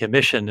 The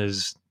commission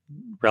is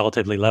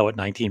relatively low at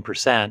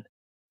 19%,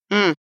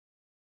 Mm.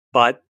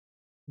 but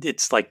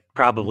it's like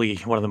probably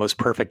one of the most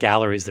perfect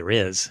galleries there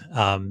is.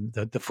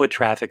 The foot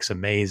traffic's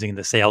amazing,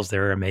 the sales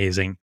there are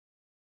amazing.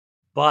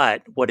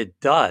 But what it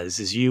does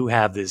is you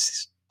have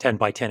this 10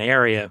 by 10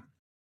 area.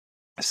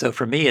 So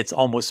for me, it's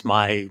almost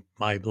my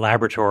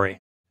laboratory.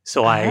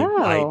 So I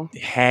Oh.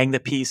 hang the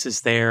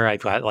pieces there.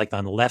 I've got, like,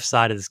 on the left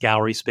side of this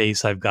gallery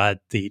space, I've got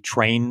the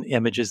train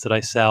images that I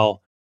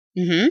sell.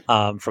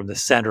 Mm-hmm. From the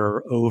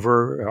center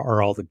over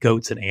are all the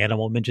goats and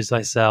animal images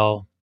I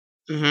sell.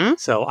 Mm-hmm.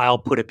 So I'll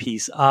put a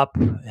piece up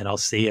and I'll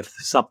see if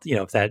something,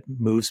 if that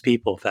moves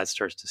people, if that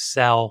starts to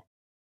sell.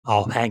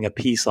 I'll hang a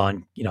piece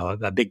on,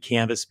 a big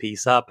canvas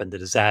piece up, and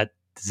does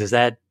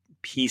that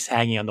piece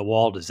hanging on the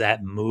wall, does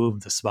that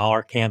move the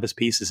smaller canvas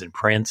pieces and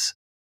prints?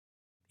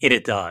 And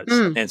it does,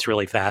 Mm. and it's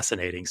really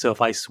fascinating. So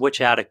if I switch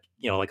out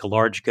like a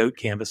large goat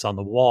canvas on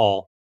the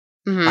wall,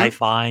 I Mm-hmm.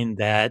 find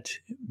that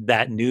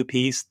that new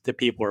piece that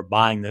people are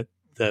buying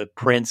the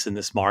prints and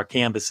the smaller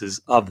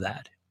canvases of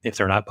that if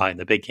they're not buying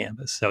the big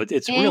canvas. So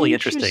it's really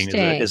interesting as a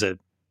Interesting. as a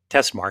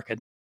test market.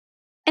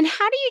 And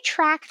how do you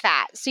track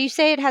that? So you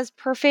say it has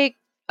perfect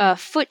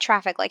foot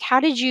traffic. Like, how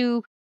did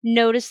you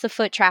notice the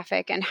foot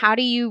traffic, and how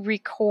do you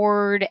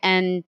record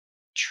and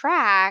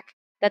track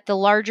that the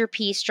larger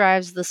piece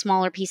drives the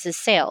smaller piece's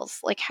sales?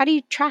 Like, how do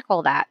you track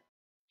all that?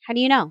 How do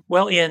you know?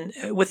 Well, in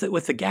with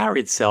the gallery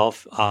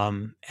itself,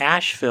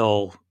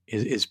 Asheville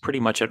is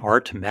pretty much an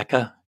art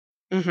mecca.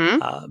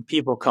 Mm-hmm.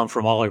 People come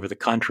from all over the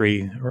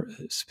country, or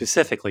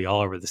specifically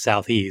all over the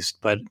Southeast,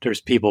 but there's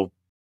people,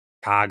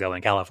 Chicago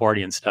and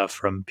California and stuff,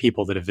 from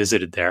people that have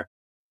visited there.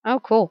 Oh,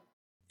 cool.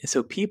 And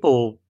so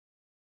people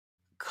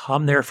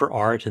come there for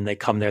art, and they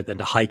come there then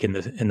to hike in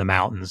the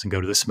mountains and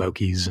go to the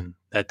Smokies and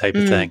that type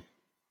of Mm. thing.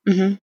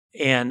 Mm-hmm.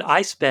 And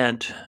I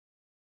spent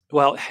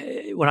well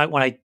when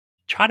I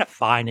try to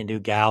find a new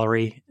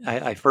gallery,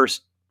 I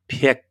first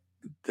pick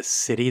the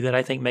city that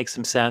I think makes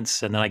some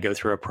sense, and then I go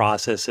through a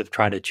process of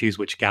trying to choose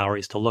which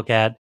galleries to look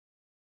at.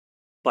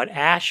 But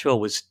Asheville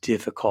was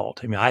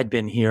difficult. I mean, I'd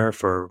been here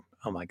for,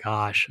 oh my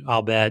gosh,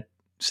 I'll bet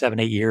 7,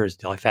 8 years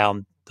till I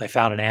found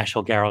an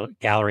Asheville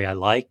gallery I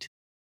liked.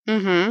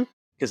 Mm-hmm.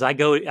 Because I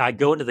go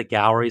into the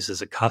galleries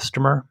as a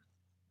customer,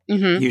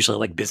 Mm-hmm. usually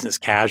like business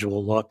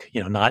casual look,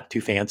 not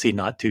too fancy,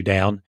 not too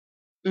down,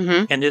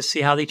 Mm-hmm. and just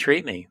see how they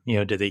treat me.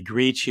 Do they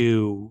greet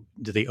you?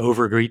 Do they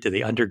overgreet? Do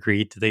they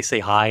undergreet? Do they say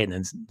hi and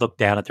then look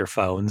down at their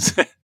phones?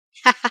 And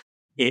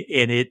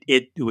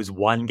it was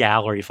one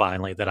gallery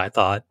finally that I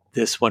thought,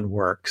 this one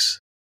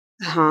works.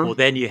 Uh-huh. Well,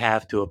 then you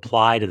have to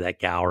apply to that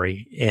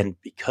gallery, and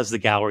because the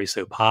gallery is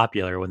so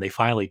popular, when they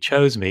finally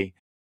chose me,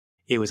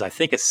 it was, I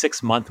think, a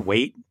 6-month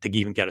wait to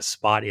even get a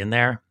spot in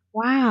there.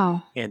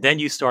 Wow. And then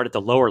you start at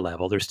the lower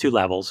level. There's two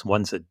levels.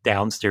 One's a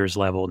downstairs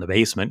level in the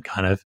basement,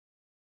 kind of.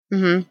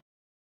 Mm-hmm.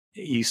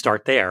 You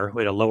start there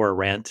with a lower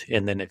rent.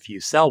 And then if you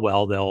sell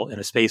well, and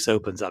a space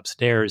opens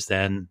upstairs,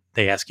 then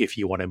they ask you if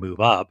you want to move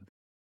up.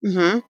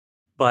 Mm-hmm.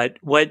 But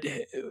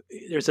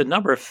there's a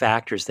number of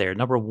factors there.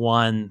 Number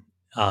one,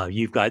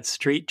 you've got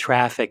street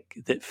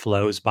traffic that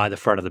flows by the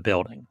front of the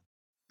building.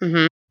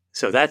 Mm-hmm.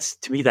 So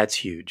to me, that's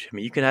huge. I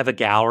mean, you can have a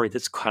gallery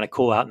that's kind of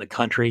cool out in the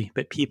country,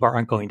 but people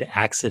aren't going to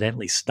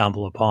accidentally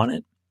stumble upon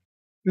it.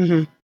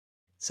 Mm-hmm.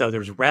 So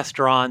there's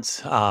restaurants.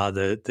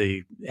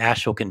 The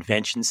Asheville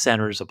Convention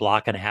Center is a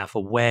block and a half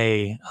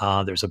away.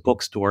 There's a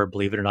bookstore,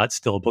 believe it or not,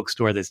 still a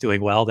bookstore that's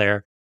doing well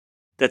there.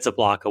 That's a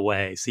block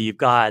away. So you've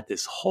got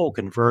this whole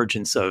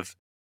convergence of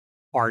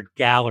art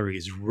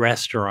galleries,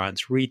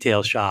 restaurants,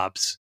 retail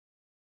shops,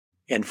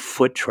 and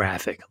foot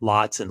traffic.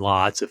 Lots and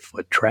lots of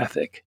foot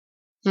traffic.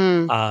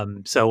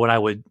 Mm. So when I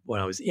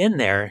was in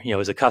there,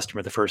 as a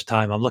customer the first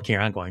time, I'm looking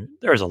around going,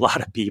 there's a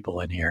lot of people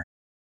in here.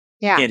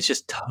 Yeah. And it's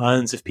just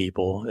tons of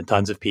people and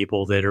tons of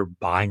people that are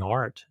buying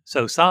art.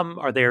 So some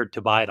are there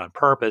to buy it on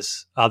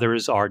purpose.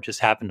 Others are just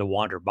happen to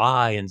wander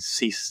by and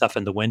see stuff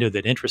in the window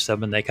that interests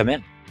them, and they come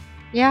in.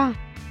 Yeah.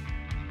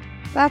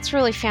 That's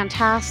really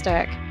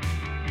fantastic.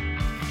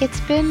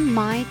 It's been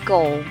my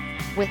goal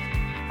with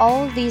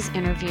all of these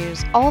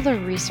interviews, all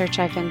the research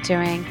I've been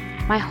doing,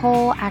 my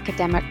whole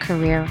academic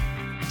career,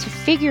 to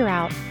figure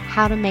out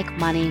how to make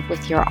money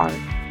with your art.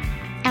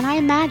 And I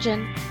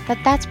imagine that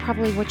that's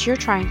probably what you're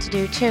trying to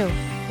do too,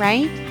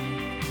 right?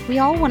 We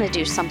all want to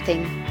do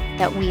something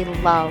that we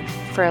love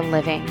for a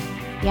living.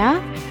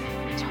 Yeah?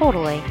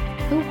 Totally.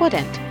 Who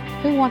wouldn't?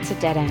 Who wants a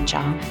dead-end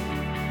job?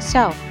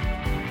 So,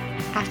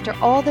 after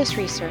all this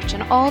research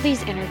and all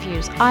these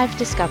interviews, I've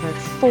discovered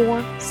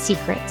 4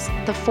 secrets,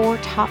 the 4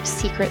 top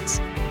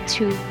secrets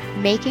to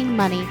making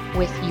money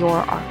with your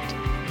art.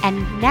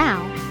 And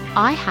now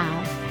I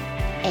have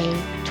a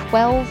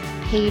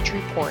 12-page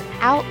report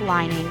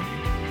outlining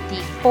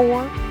the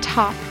 4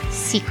 top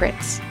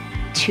secrets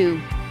to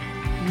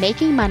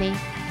making money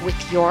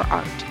with your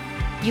art.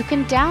 You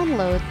can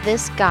download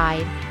this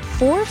guide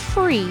for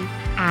free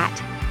at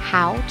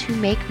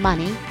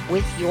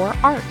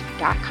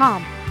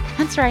howtomakemoneywithyourart.com.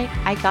 That's right,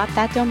 I got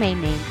that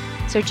domain name.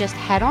 So just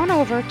head on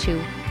over to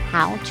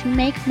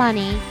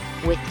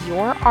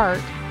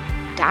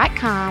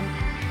howtomakemoneywithyourart.com,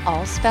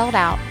 all spelled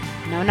out,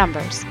 no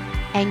numbers,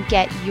 and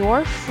get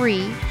your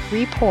free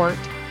report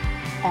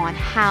on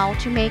how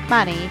to make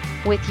money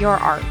with your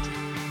art.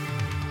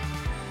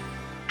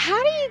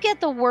 How do you get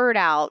the word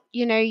out?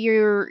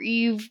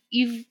 You've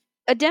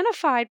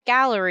identified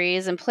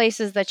galleries and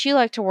places that you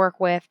like to work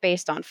with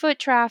based on foot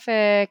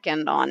traffic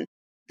and on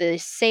the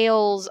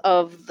sales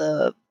of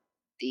the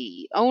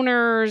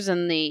owners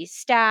and the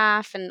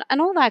staff and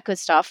all that good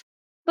stuff.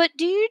 But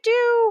do you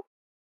do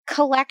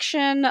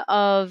collection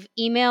of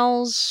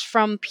emails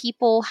from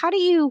people? How do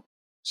you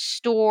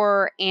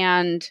store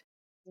and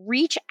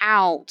reach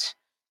out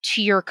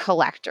to your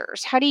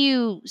collectors? How do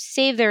you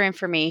save their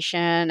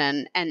information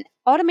and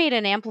automate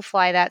and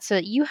amplify that so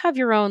that you have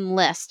your own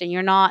list and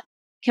you're not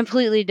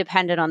completely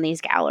dependent on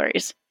these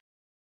galleries?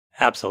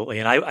 Absolutely.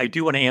 And I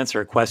do want to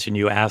answer a question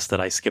you asked that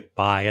I skipped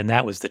by, and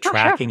that was the Oh, sure.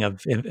 tracking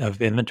of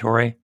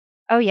inventory.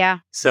 Oh, yeah.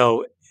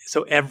 So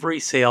every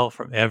sale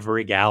from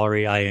every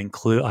gallery I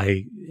include on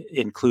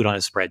a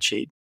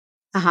spreadsheet.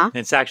 Uh-huh. And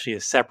it's actually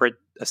a separate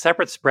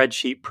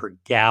spreadsheet per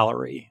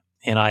gallery.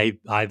 And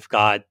I've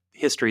got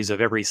histories of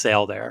every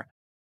sale there.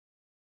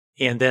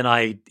 And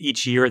then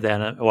each year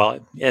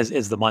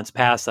as the months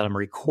pass, that I'm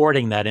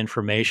recording that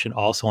information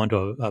also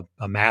onto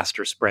a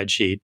master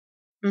spreadsheet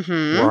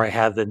Mm-hmm. where I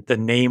have the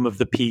name of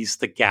the piece,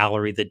 the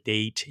gallery, the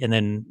date, and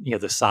then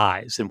the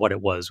size and what it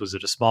was. Was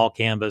it a small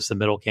canvas, a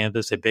middle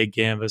canvas, a big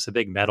canvas, a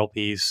big metal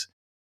piece?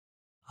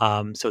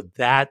 So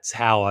that's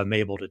how I'm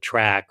able to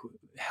track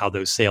how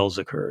those sales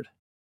occurred.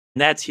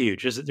 And that's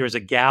huge. There's a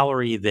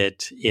gallery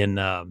that in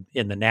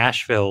the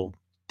Nashville,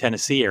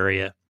 Tennessee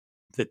area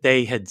that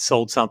they had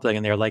sold something,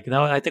 and they're like,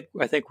 no, I think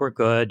we're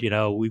good.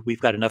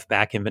 We've got enough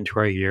back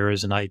inventory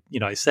years. And I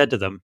said to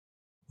them,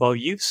 well,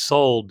 you've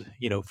sold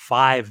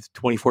 5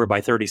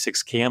 by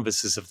 36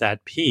 canvases of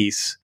that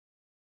piece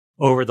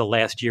over the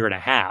last year and a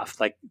half.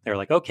 Like they're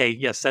like, okay,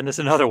 yes, send us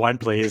another one,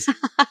 please.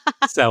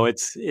 So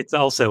it's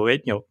also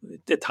at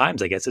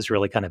times I guess it's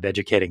really kind of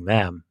educating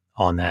them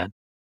on that. But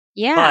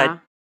Yeah.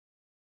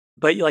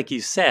 But like you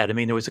said, I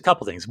mean, there was a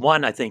couple things.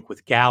 One, I think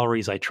with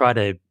galleries, I try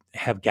to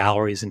have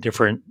galleries in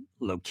different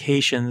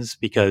locations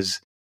because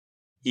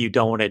you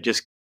don't want to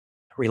just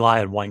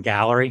rely on one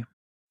gallery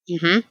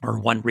Mm-hmm. or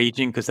one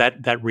region because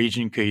that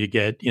region could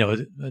get,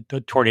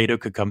 a tornado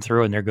could come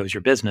through and there goes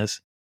your business.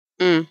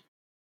 Mm.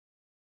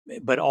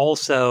 But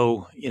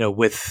also,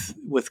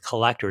 with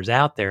collectors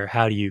out there,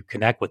 how do you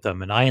connect with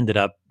them? And I ended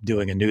up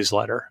doing a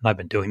newsletter, and I've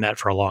been doing that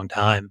for a long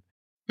time.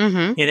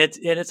 Mm-hmm.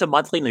 And it's a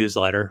monthly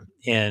newsletter,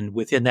 and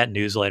within that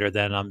newsletter,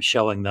 then I'm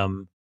showing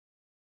them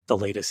the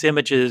latest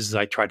images.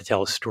 I try to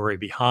tell a story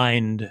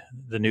behind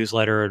the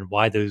newsletter and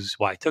why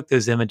I took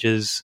those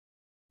images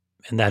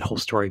and that whole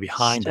story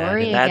behind that. And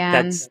Story again.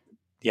 that's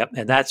yep,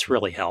 and that's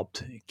really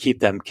helped keep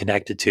them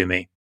connected to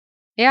me.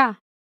 Yeah,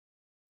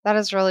 that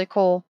is really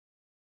cool.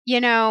 You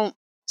know,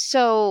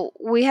 so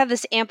we have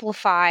this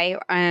amplify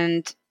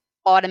and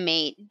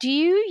automate. Do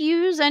you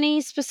use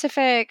any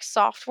specific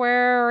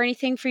software or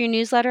anything for your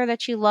newsletter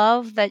that you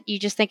love that you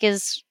just think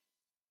is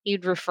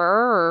you'd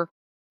refer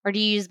or do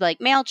you use like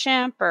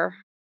MailChimp or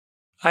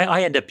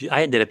I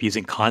ended up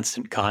using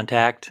Constant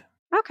Contact.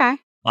 okay.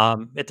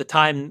 At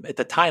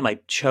the time I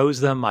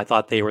chose them, I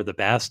thought they were the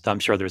best. I'm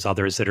sure there's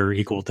others that are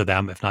equal to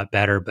them, if not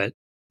better, but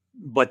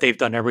they've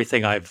done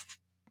everything I've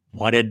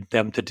wanted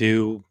them to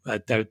do.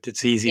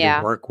 It's easy to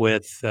Yeah. work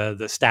with. The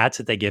stats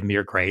that they give me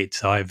are great,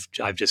 so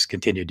I've just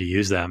continued to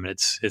use them. And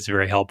it's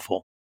very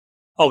helpful.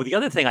 Oh, the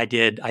other thing I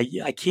did,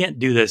 I can't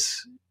do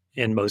this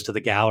in most of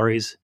the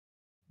galleries,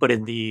 but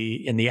in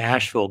the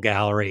Asheville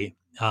gallery,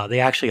 they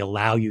actually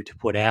allow you to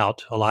put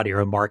out a lot of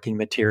your own marketing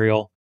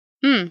material.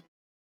 Mm.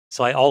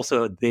 So I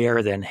also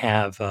there then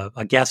have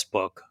a guest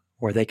book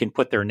where they can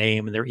put their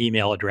name and their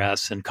email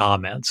address and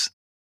comments.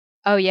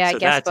 Oh yeah, So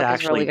guest book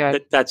is really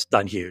good. that's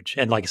done huge.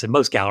 And like I said,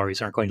 most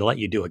galleries aren't going to let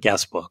you do a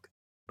guest book,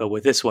 but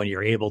with this one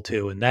you're able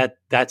to, and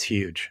that's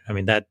huge. I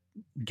mean, that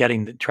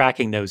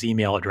tracking those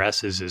email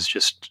addresses is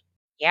just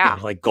Yeah.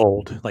 like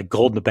gold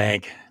in the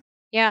bank.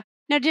 Yeah.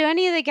 Now, do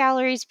any of the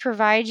galleries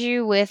provide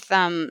you with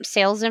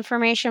sales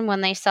information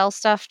when they sell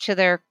stuff to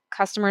their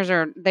customers,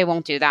 or they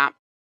won't do that?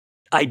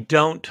 I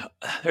don't.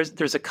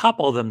 There's a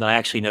couple of them that I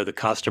actually know the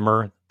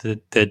customer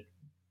that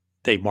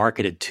they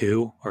marketed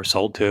to or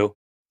sold to.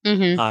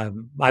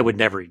 Mm-hmm. I would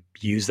never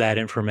use that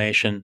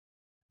information,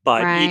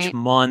 but each Right.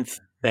 month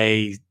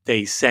they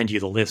send you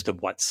the list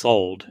of what's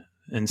sold,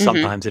 and Mm-hmm.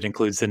 sometimes it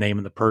includes the name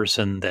of the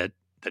person that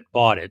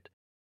bought it.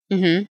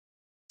 Mm-hmm.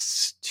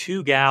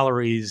 Two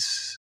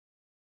galleries,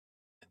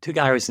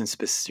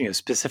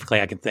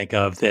 specifically I can think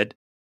of that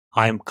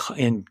I'm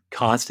in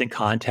constant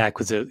contact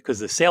with because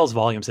the sales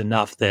volume's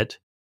enough that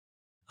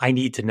I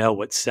need to know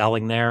what's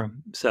selling there.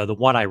 So the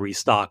one I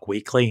restock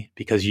weekly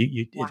because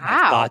I've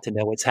Wow. got to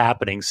know what's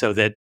happening so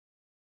that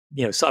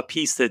so a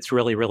piece that's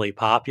really really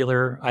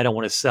popular, I don't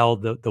want to sell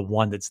the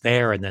one that's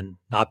there and then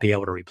not be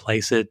able to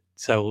replace it.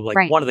 So like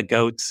Right. one of the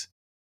goats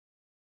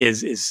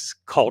is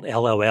called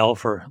LOL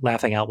for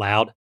laughing out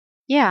loud.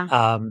 Yeah.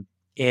 Um,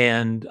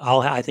 and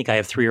I think I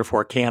have 3 or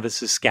 4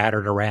 canvases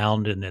scattered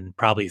around and then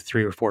probably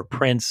 3 or 4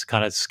 prints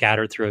kind of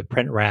scattered through a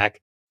print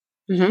rack.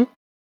 Mhm.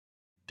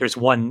 There's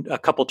a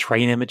couple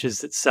train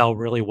images that sell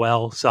really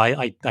well. So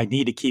I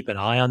need to keep an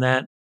eye on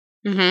that.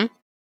 Mhm.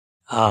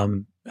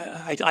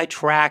 I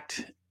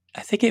tracked,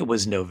 I think it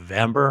was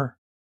November.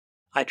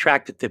 I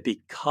tracked it that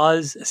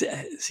because,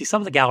 see,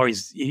 some of the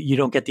galleries, you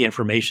don't get the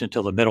information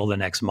until the middle of the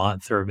next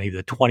month or maybe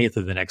the 20th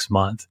of the next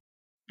month.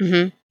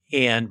 Mhm.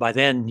 And by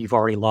then, you've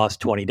already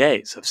lost 20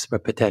 days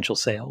of potential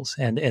sales.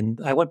 And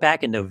I went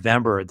back in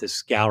November at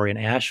this gallery in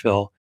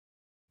Asheville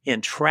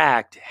and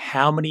tracked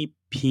how many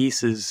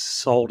pieces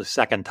sold a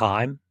second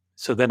time.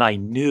 So then I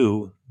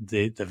knew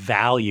the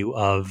value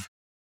of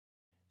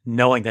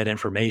knowing that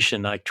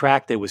information. I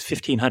tracked it was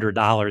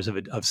 $1,500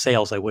 of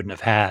sales I wouldn't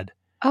have had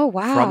Oh,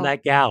 from wow.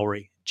 that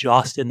gallery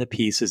just in the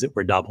pieces that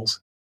were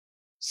doubles.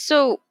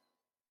 So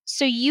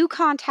so you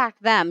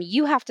contact them,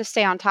 you have to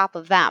stay on top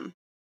of them.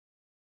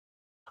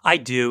 I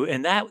do,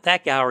 and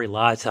that gallery a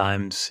lot of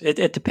times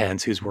it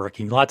depends who's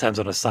working. A lot of times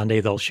on a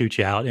Sunday they'll shoot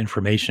you out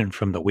information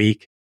from the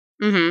week,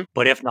 Mhm.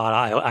 but if not,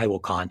 I will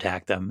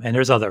contact them. And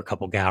there's other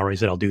couple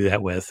galleries that I'll do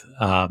that with,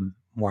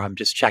 where I'm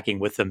just checking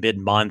with them mid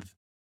month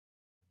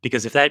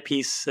because if that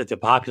piece, if the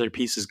popular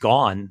piece is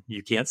gone,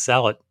 you can't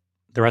sell it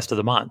the rest of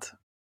the month.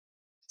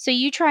 So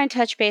you try and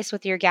touch base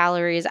with your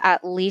galleries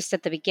at least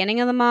at the beginning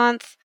of the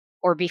month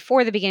or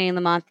before the beginning of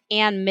the month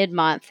and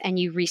mid-month and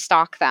you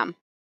restock them.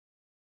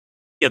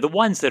 Yeah, the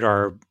ones that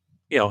are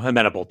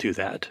amenable to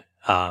that.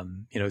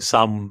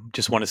 Some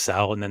just want to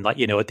sell and then let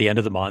you know at the end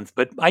of the month.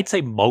 But I'd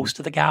say most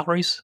of the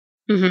galleries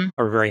Mhm.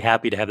 are very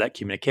happy to have that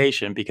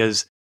communication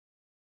because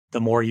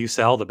the more you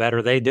sell, the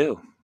better they do.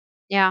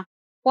 Yeah.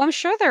 Well, I'm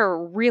sure they're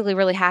really,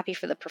 really happy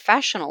for the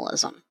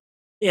professionalism.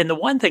 And the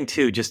one thing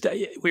too, just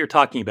we were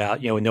talking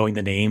about, knowing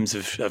the names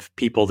of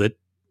people that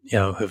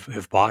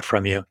have bought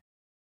from you.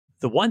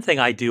 The one thing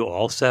I do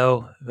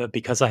also,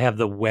 because I have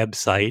the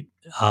website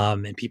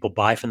and people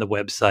buy from the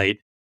website,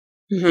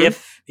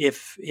 Mhm.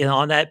 if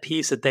on that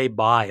piece that they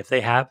buy, if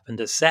they happen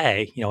to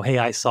say, hey,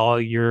 I saw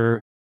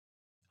your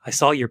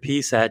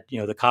piece at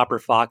the Copper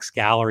Fox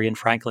Gallery in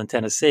Franklin,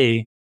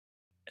 Tennessee.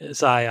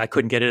 So I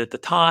couldn't get it at the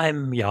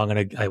time.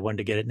 I wanted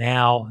to get it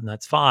now, and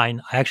that's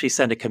fine. I actually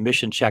send a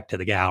commission check to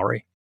the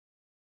gallery.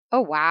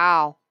 Oh,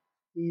 wow.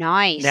 Now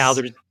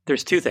Nice.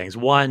 there's 2 things.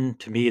 One,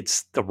 to me,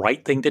 it's the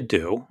right thing to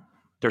do.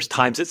 There's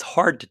times it's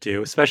hard to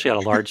do, especially on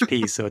a large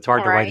piece, so it's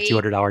hard to write a Right.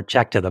 $200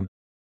 check to them.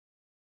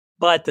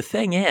 But the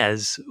thing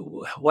is,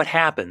 what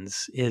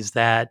happens is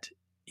that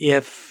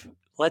if,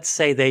 let's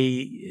say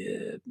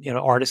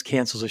artist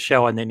cancels a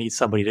show and they need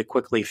somebody to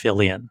quickly fill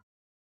in,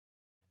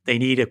 they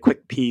need a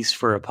quick piece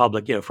for a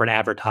public, for an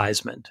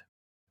advertisement.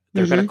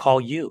 They're going to Mhm.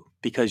 call you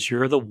because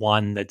you're the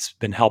one that's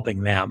been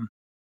helping them.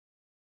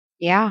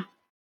 Yeah.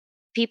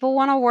 People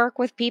want to work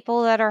with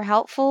people that are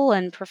helpful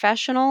and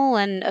professional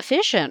and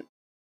efficient.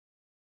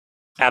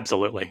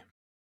 Absolutely.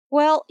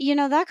 Well,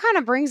 that kind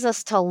of brings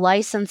us to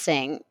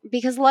licensing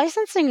because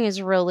licensing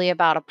is really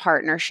about a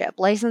partnership,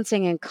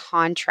 licensing and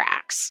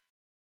contracts.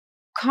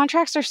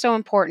 Contracts are so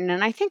important.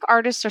 And I think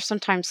artists are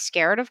sometimes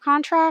scared of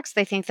contracts.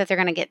 They think that they're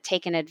going to get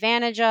taken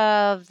advantage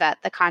of, that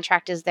the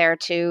contract is there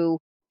to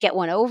get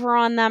one over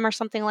on them or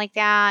something like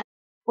that.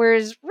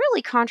 Whereas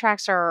really,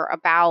 contracts are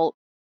about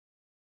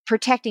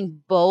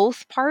protecting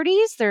both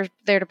parties. They're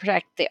there to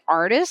protect the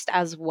artist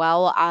as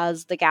well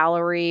as the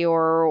gallery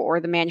or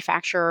the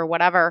manufacturer or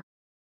whatever.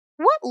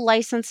 What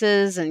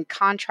licenses and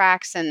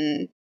contracts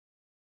and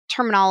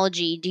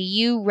terminology do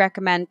you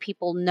recommend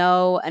people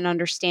know and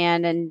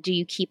understand and do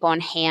you keep on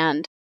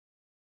hand?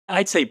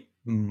 I'd say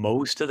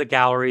most of the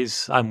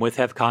galleries I'm with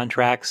have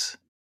contracts.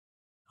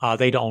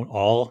 They don't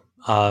all.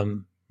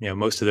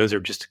 Most of those are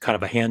just kind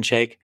of a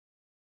handshake.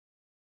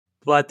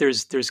 But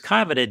there's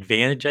kind of an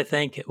advantage, I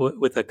think,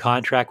 with a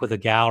contract with a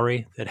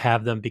gallery that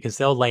have them because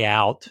they'll lay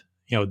out,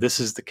 this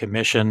is the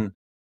commission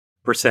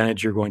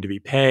percentage you're going to be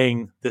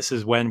paying. This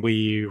is when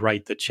we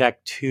write the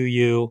check to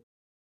you.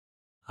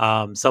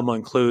 Some will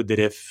include that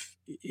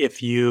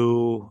if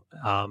you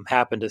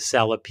happen to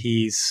sell a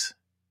piece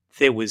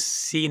that was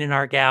seen in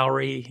our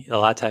gallery, a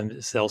lot of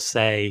times they'll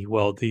say,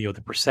 well, the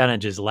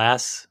percentage is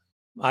less.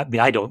 I mean,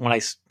 I don't. When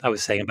I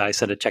was saying, but I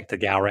sent a check to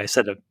the gallery. I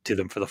sent it to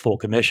them for the full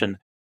commission.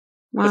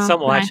 But Wow, some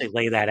will nice. actually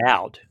lay that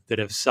out.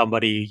 That if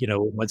somebody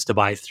wants to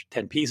buy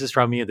 10 pieces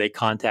from you, they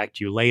contact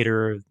you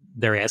later.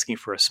 They're asking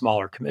for a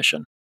smaller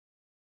commission.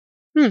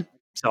 Hmm.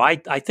 So I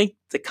think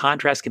the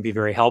contrast can be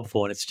very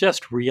helpful, and it's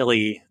just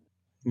really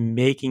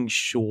making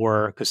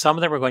sure because some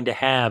of them are going to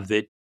have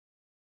that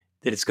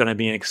it's going to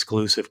be an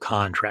exclusive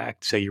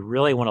contract. So you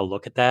really want to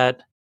look at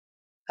that,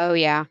 Oh,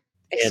 yeah.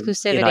 and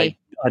Exclusivity.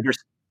 under,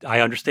 I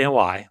understand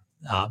why,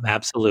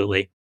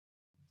 absolutely.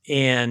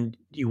 and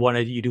you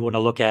do want to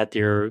look at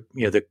the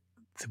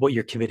what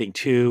you're committing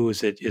to.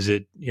 Is it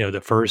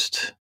the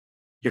first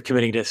you're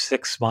committing to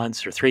 6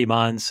 months or 3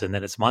 months, and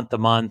then it's month to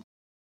month.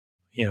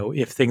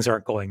 If things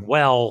aren't going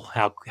well,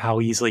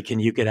 how easily can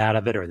you get out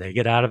of it, or they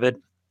get out of it?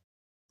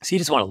 So you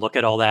just want to look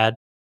at all that.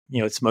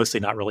 It's mostly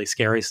not really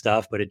scary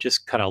stuff, but it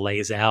just kind of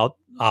lays out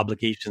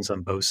obligations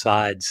on both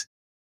sides.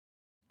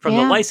 From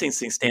the Yeah.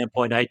 licensing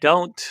standpoint, I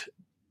don't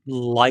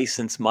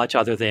license much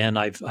other than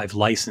I've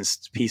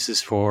licensed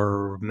pieces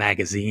for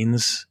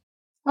magazines,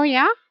 Oh,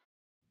 yeah?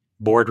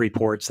 board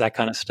reports, that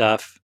kind of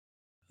stuff.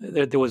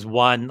 There was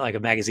one, like a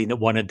magazine, that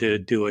wanted to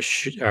do a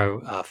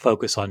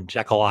focus on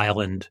Jekyll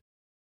Island,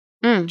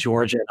 Mm.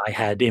 Georgia. And I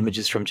had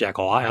images from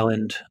Jekyll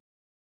Island.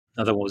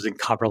 Another one was in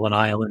Cumberland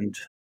Island.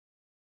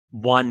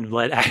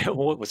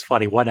 What was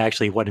funny, one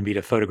actually wanted me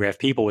to photograph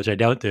people, which I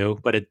don't do,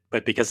 but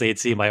because they had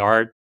seen my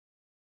art,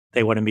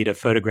 they wanted me to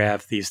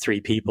photograph these three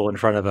people in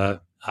front of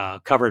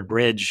a covered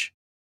bridge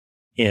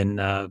in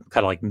kind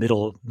of like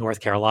middle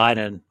North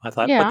Carolina. And I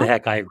thought, what the Yeah.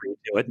 heck? I agreed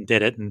to it and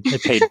did it, and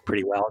it paid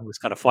pretty well. It was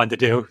kind of fun to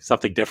do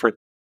something different.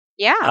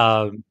 Yeah.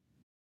 Um,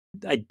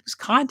 I was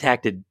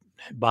contacted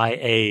by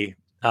a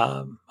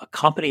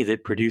company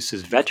that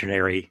produces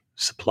veterinary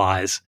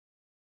supplies.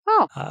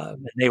 Oh,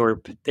 And they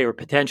were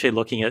potentially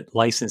looking at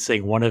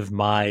licensing one of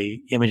my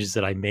images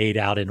that I made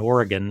out in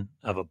Oregon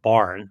of a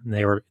barn. And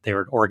they were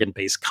an Oregon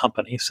based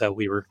company, so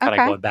we were kind of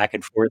okay. going back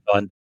and forth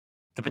on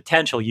the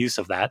potential use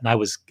of that, and I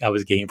was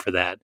game for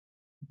that.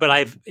 But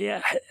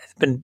it's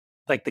been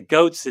like the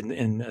goats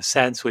in a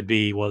sense it'd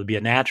be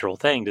a natural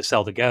thing to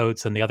sell the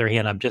goats. On the other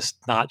hand, I'm just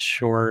not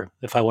sure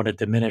if I want to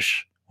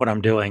diminish what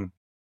I'm doing.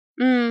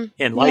 Mm.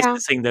 And Yeah.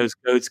 licensing those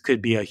goats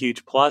could be a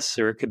huge plus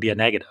or it could be a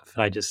negative.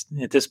 I just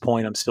at this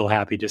point I'm still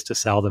happy just to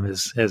sell them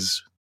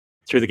as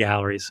through the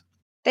galleries.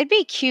 They'd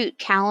be a cute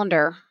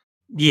calendar.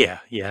 Yeah,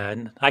 yeah,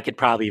 and I could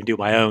probably even do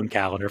my own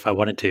calendar if I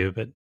wanted to,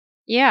 but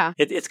Yeah.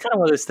 it's kind of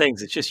one of those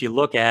things. It's just you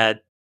look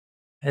at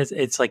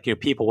it's like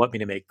people want me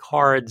to make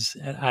cards,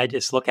 and I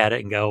just look at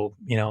it and go,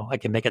 I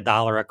can make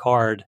 $1 a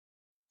card,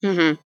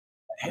 Mhm.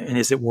 and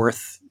is it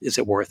worth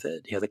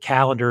it? The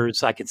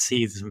calendars, I can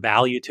see some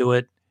value to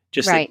it.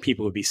 Just that Right.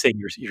 people would be seeing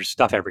your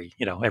stuff every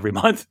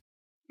month.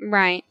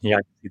 Right. Yeah,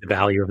 I can see the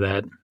value of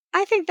that.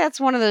 I think that's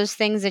one of those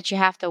things that you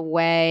have to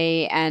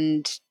weigh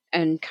and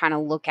kind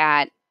of look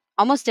at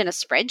almost in a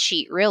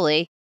spreadsheet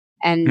really.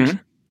 And Mhm.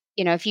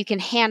 if you can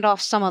hand off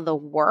some of the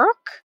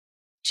work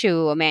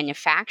to a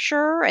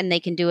manufacturer and they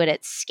can do it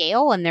at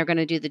scale and they're going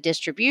to do the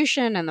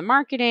distribution and the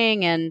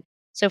marketing and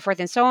so forth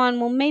and so on,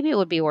 well maybe it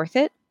would be worth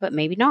it, but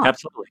maybe not.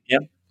 Absolutely.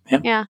 Yep.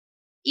 Yep. Yeah.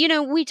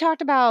 We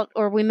talked about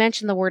or we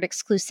mentioned the word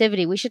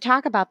exclusivity. We should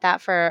talk about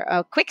that for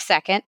a quick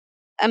second.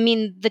 I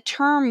mean, the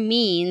term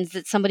means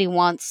that somebody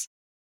wants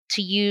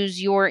to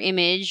use your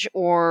image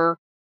or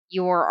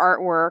your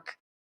artwork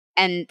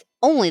and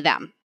only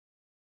them.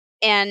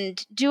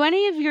 And do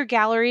any of your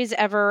galleries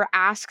ever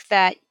ask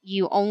that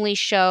you only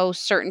show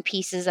certain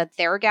pieces at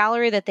their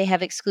gallery, that they have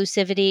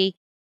exclusivity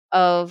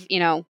of,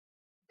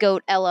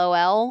 goat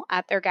LOL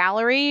at their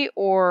gallery?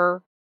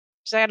 Or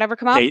does that ever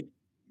come up? They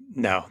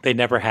No, they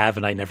never have,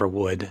 and I never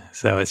would.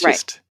 So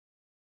Right.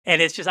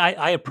 it's just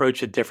I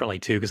approach it differently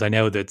too because I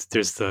know that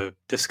there's the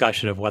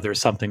discussion of whether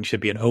something should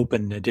be an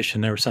open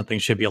edition or something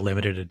should be a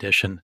limited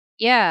edition.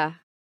 Yeah.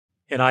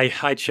 And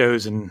I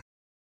chose, and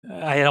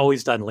I had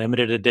always done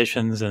limited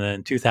editions. And then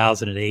in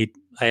 2008,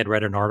 I had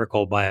read an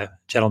article by a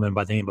gentleman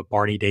by the name of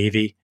Barney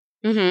Davy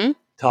Mhm.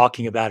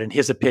 talking about, in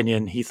his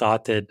opinion, he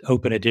thought that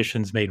open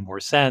editions made more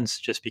sense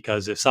just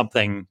because if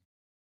something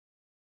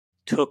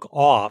took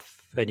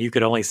off and you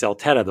could only sell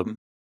 10 of them,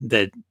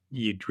 that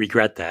you'd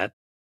regret that.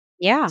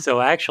 Yeah. So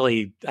I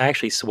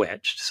actually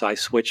switched. So I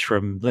switched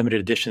from limited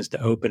editions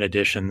to open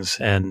editions.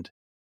 And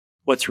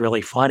what's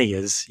really funny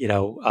is,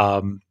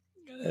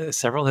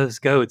 several of those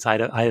goats, I'd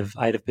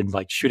have been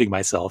like shooting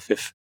myself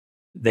if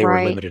they were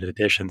Right. limited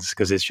editions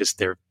because it's just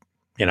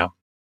you know,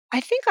 I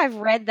think I've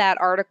read that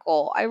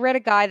article. I read a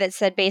guy that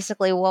said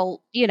basically,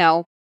 well,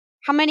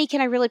 how many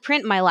can I really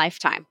print in my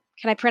lifetime?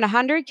 Can I print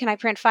 100? Can I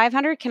print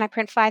 500? Can I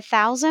print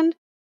 5,000?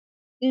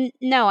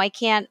 No, I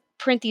can't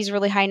print these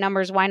really high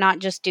numbers. Why not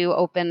just do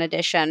open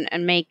edition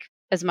and make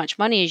as much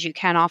money as you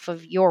can off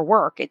of your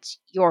work? It's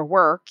your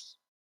work.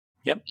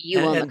 yep. You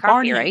And, own the and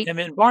Barney, copyright. I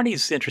mean,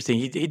 Barney's interesting.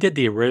 He did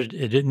the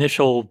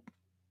initial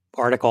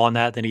article on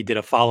that. Then he did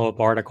a follow up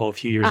article a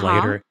few years Uh huh.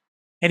 later.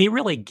 And he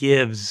really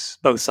gives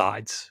both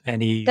sides.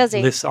 And he Does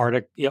he? lists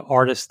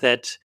artists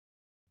that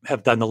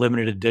have done the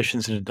limited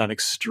editions and have done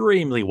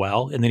extremely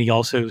well. And then he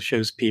also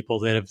shows people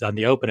that have done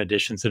the open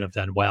editions and have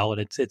done well. And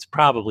it's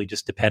probably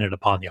just dependent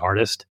upon the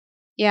artist.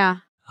 Yeah.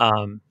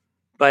 Um,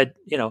 but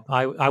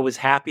I was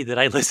happy that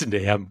I listened to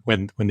him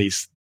when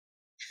these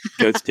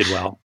goats did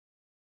well.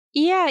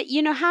 Yeah.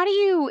 How do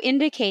you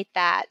indicate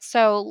that?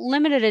 So,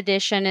 limited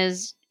edition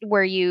is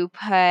where you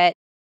put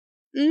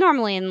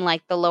normally in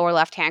like the lower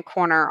left hand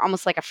corner,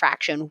 almost like a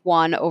fraction,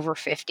 1 over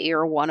 50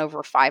 or 1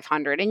 over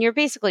 500. And you're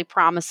basically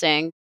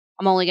promising,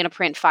 I'm only going to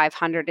print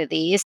 500 of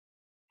these.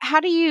 How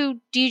do you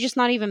just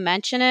not even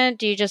mention it?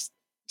 Do you just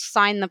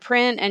sign the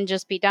print and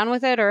just be done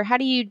with it? Or how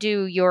do you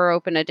do your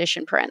open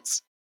edition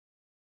prints?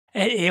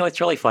 And, it's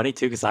really funny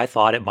too because I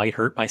thought it might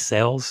hurt my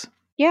sales.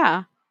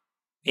 Yeah,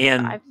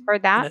 And I've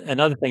heard that.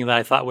 another thing that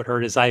I thought would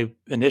hurt is I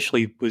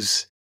initially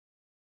was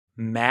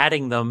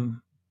matting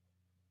them,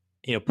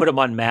 put them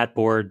on mat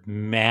board,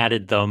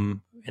 matted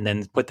them, and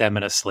then put them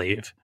in a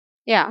sleeve.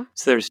 Yeah.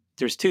 So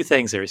there's two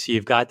things there. So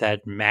you've got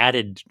that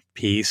matted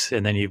piece,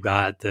 and then you've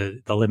got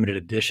the limited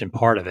edition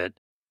part of it.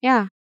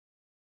 Yeah.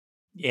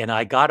 And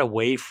I got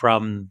away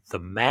from the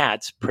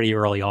mats pretty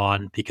early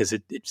on because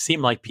it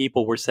seemed like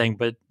people were saying,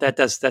 but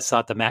that's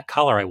not the matte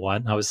color I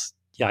want.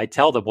 I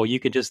tell them, well, you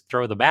could just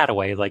throw the mat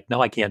away. Like,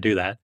 no, I can't do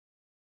that.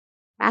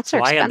 Mats are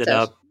So I ended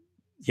expensive. up,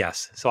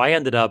 yes. So I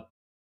ended up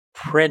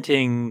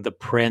printing the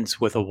prints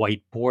with a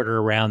white border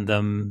around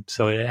them.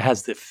 So it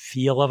has the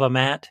feel of a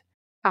mat.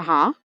 Uh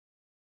huh.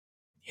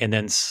 And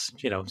then,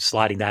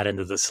 sliding that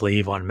into the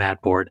sleeve on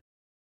mat board.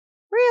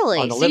 On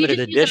Really? the So you limited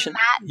just use a edition,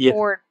 mat yeah,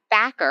 board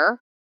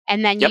backer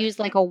and then yep, use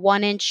like a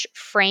 1 inch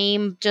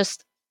frame,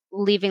 just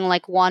leaving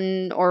like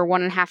 1 or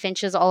 1.5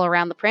 inches all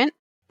around the print?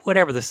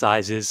 whatever the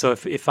size is. So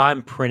if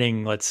I'm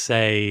printing, let's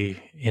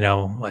say,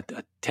 a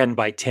 10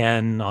 by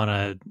 10 on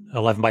a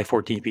 11 by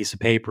 14 piece of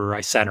paper, I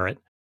center it.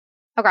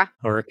 Okay.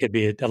 Or it could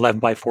be an 11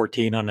 by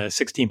 14 on a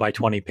 16 by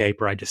 20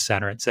 paper. I just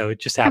center it. So it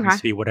just happens Okay.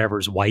 to be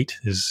whatever's white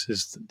is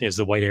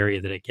the white area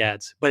that it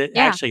gets. But it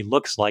Yeah. actually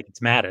looks like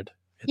it's matted.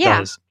 It Yeah.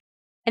 does.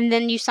 And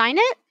then you sign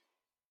it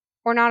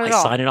or not at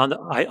all?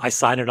 I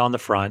sign it on the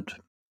front.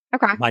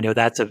 Okay. I know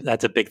that's a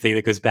big thing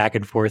that goes back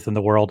and forth in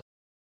the world.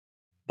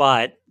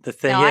 But the No,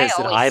 thing I is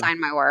that always sign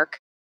my work.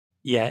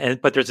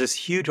 but there's this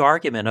huge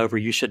argument over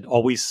you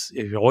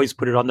always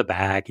put it on the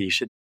back. You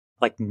should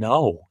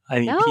no. I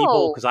mean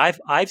people No. because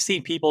I've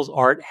seen people's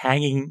art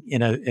hanging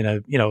in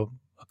a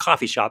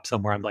coffee shop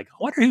somewhere. I'm like, I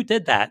wonder who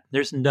did that.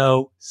 There's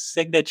no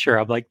signature.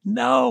 I'm like,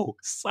 no,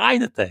 sign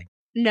the thing.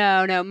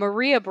 No.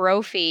 Maria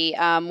Brophy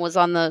was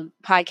on the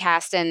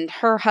podcast, and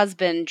her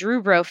husband,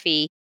 Drew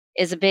Brophy,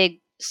 is a big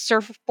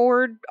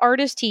surfboard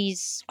artist.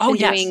 He's Oh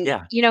been yes, doing,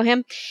 yeah. you know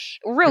him,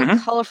 real Hmm.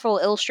 colorful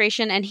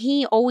illustration, and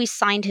he always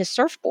signed his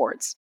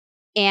surfboards.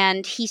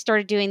 And he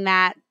started doing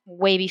that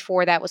way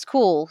before that was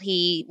cool.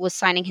 He was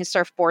signing his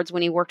surfboards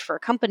when he worked for a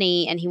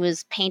company, and he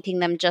was painting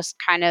them just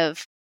kind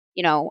of,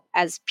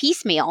 as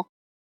piecemeal.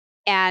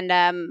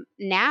 And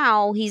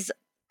now he's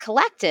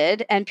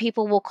collected, and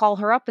people will call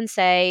her up and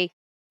say,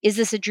 "Is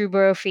this a Drew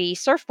Brophy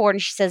surfboard?"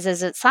 And she says,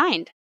 "Is it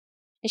signed?"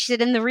 And she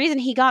said, and the reason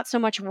he got so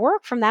much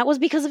work from that was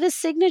because of his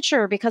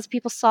signature, because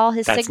people saw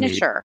his That's neat.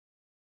 signature.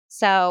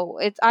 So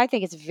I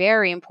think it's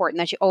very important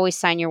that you always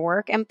sign your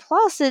work, and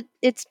plus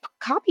it's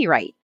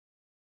copyright.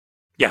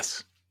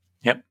 Yes.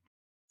 Yep.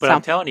 But I'm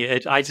So telling you,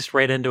 I just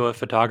ran into a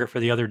photographer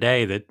the other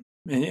day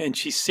and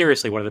she's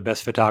seriously one of the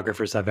best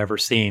photographers I've ever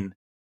seen.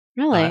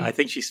 I really,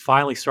 think she's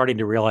finally starting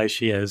to realize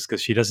she is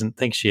because she doesn't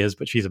think she is,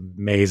 but she's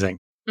amazing.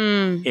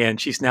 mm. And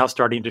she's now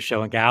starting to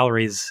show in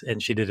galleries.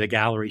 And she did a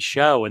gallery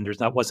show, and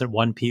wasn't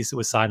one piece that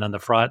was signed on the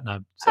front. So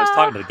I was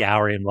talking to the Ah,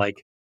 gallery and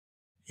like,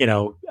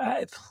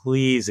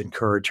 please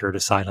encourage her to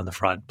sign on the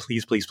front,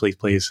 please, please, please,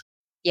 please.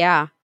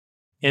 yeah,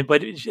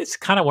 But it's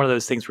kind of one of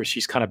those things where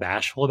she's kind of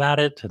bashful about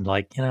it, and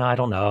like, I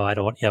don't know, I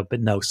don't, but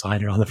no,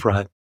 sign it on the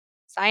front.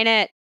 sign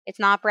it. It's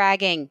not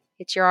bragging.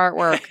 It's your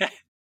artwork.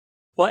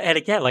 Well, and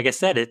again, like I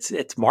said,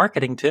 it's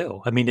marketing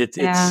too. I mean,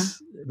 Yeah,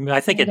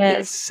 I think it it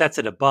is. sets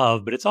it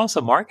above, but it's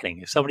also marketing.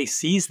 If somebody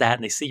sees that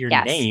and they see your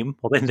Yes. name,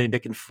 well, then they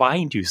can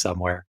find you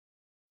somewhere.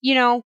 You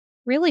know,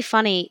 really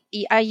funny.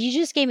 You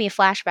just gave me a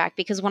flashback,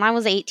 because when I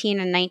was 18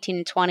 and 19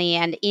 and 20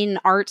 and in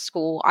art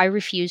school, I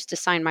refused to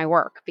sign my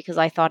work because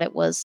I thought it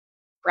was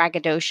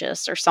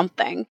braggadocious or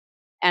something.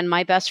 And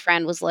my best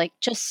friend was like,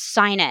 just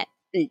sign it.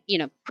 And,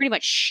 pretty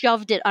much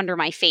shoved it under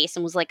my face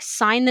and was like,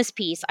 sign this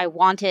piece. I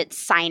want it,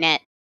 sign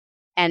it.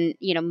 And,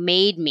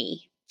 made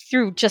me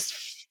through just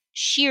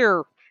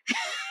sheer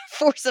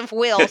force of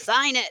will,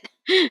 sign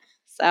it.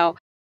 So,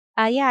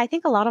 yeah, I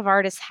think a lot of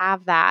artists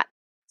have that.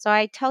 So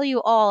I tell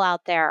you all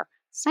out there,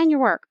 sign your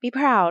work, be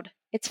proud.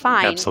 It's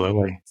fine.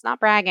 Absolutely. It's not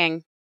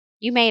bragging.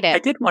 You made I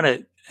it. did want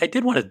to I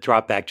did want to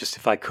drop back just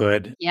if I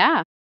could,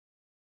 Yeah.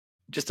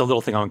 just a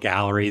little thing on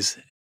galleries.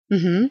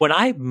 Mm-hmm. When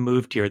I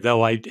moved here,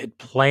 though, I had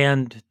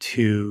planned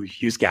to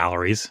use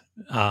galleries.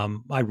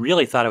 I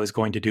really thought I was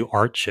going to do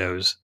art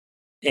shows.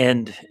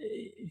 And,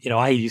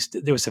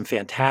 there was some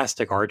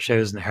fantastic art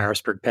shows in the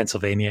Harrisburg,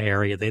 Pennsylvania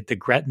area.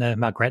 The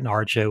Mount Gretna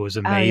art show was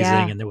Oh amazing.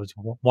 yeah. And there was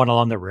one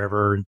along the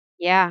river.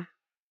 Yeah.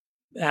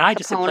 And I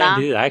just had planned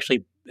to Capona. do that.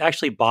 I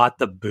actually bought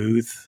the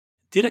booth,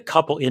 did a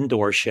couple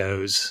indoor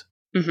shows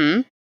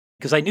Mm-hmm.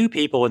 because I knew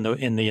people in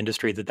the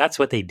industry that's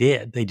what they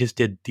did. They just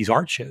did these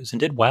art shows and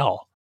did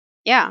well.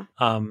 Yeah.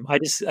 I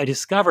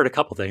discovered a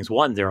couple things.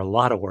 One, they're a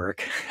lot of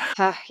work.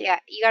 Yeah.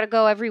 You got to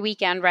go every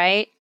weekend,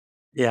 right?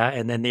 Yeah,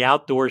 and then the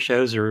outdoor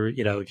shows are,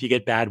 if you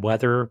get bad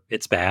weather,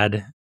 it's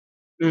bad.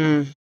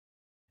 Mm.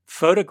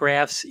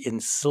 Photographs in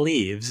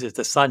sleeves, if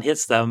the sun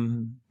hits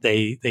them,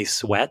 they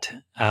sweat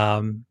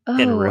and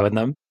Oh, ruin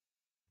them.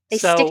 they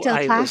stick So to the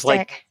I was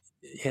like, plastic.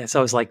 yeah, so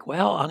I was like,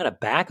 well, I'm going to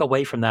back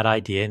away from that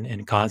idea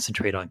and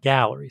concentrate on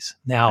galleries.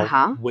 Now,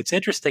 Uh-huh. what's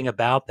interesting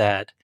about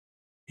that,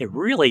 to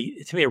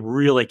me, it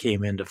really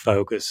came into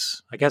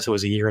focus. I guess it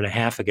was a year and a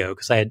half ago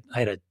because I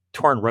had a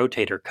torn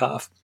rotator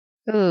cuff,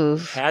 Ooh.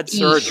 had Eesh.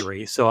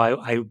 surgery, so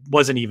I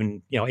wasn't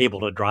even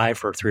able to drive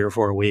for 3 or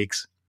 4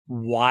 weeks.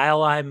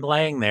 While I'm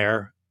laying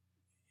there,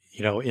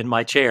 in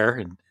my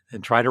chair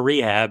and try to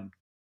rehab,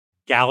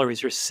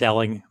 galleries are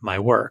selling my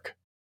work.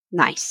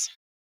 Nice.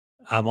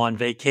 I'm on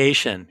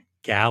vacation.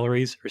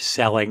 Galleries are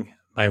selling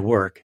my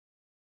work.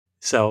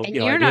 So, And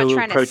I you're not knew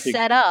trying to approaching.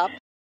 set up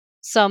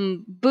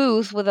some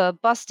booth with a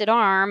busted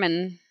arm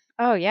and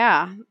oh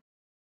yeah.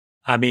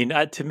 I mean,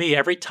 to me,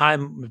 every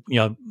time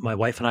my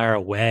wife and I are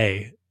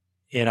away,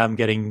 and I'm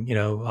getting,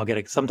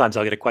 sometimes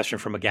I'll get a question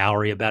from a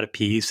gallery about a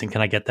piece, and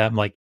can I get that? I'm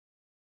like,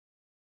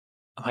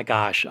 oh my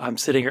gosh, I'm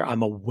sitting here,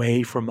 I'm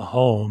away from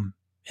home,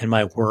 and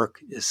my work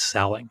is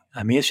selling.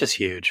 I mean, it's just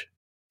huge.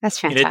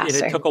 That's And it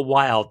fantastic. took a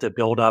while to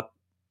build up,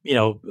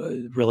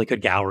 really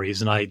good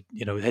galleries. And I,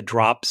 had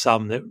dropped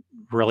some that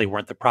really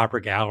weren't the proper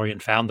gallery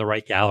and found the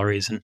right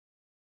galleries. And,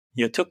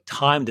 it took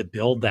time to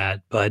build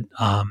that. But,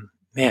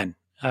 man,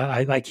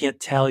 I can't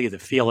tell you the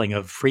feeling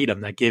of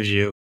freedom that gives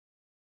you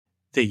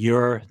that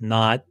you're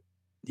not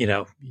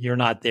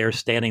there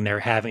standing there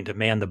having to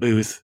man the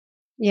booth.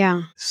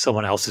 Yeah.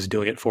 Someone else is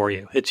doing it for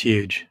you. It's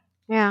huge.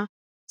 Yeah.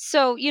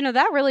 So,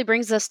 that really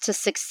brings us to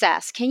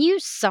success. Can you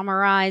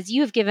summarize?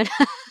 You've given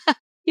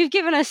you've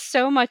given us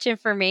so much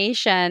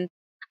information.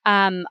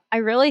 I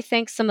really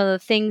think some of the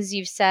things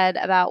you've said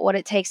about what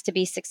it takes to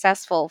be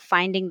successful,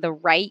 finding the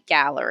right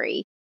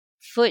gallery,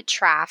 foot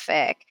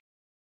traffic.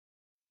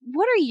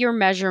 What are your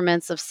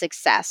measurements of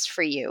success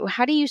for you?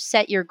 How do you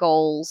set your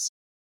goals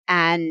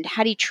and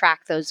how do you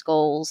track those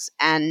goals?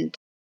 And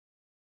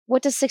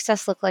what does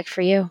success look like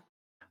for you?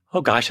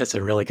 Oh, gosh, that's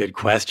a really good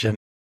question.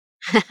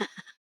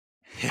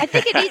 I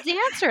think it needs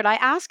answered. I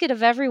ask it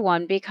of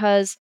everyone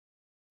because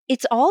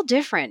it's all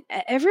different.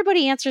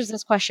 Everybody answers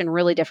this question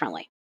really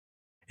differently.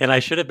 And I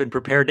should have been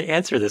prepared to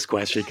answer this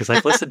question because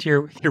I've listened to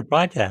your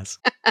podcast.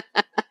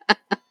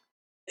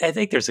 I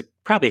think there's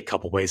probably a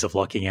couple ways of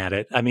looking at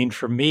it. I mean,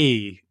 for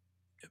me,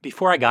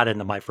 before I got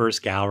into my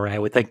first gallery, I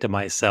would think to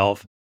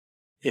myself,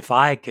 if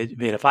I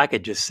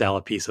could just sell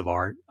a piece of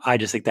art, I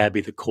just think that'd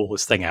be the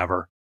coolest thing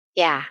ever.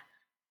 Yeah,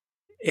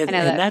 I And know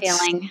and that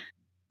that's feeling.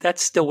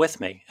 that's still with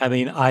me. I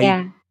mean,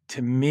 Yeah.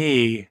 to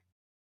me,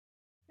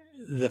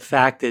 the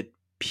fact that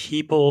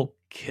people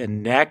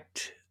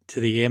connect to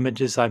the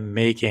images I'm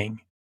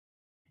making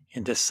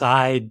and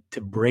decide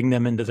to bring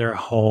them into their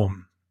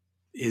home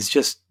is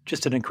just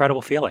an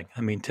incredible feeling.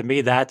 I mean, to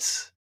me,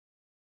 that's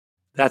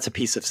a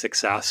piece of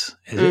success.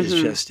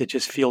 Mhm. It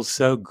just feels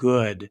so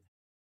good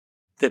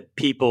that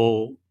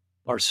people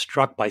are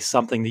struck by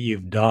something that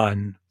you've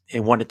done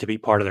and want it to be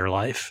part of their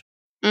life.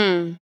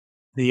 Mm.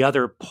 The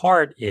other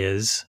part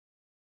is,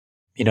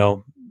 you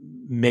know,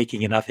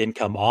 making enough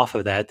income off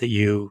of that that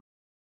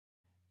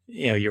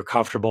you're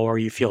comfortable or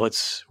you feel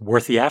it's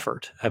worth the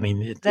effort. I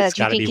mean, it's That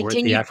you got to can be worth the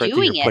continue effort that you're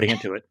doing it. putting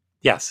into it.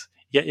 Yes,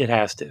 yeah, it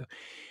has to.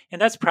 And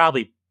that's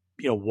probably,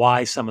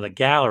 why some of the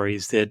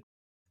galleries that,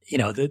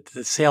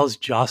 the sales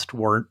just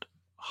weren't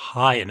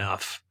high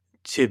enough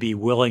to be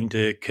willing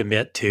to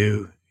commit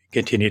to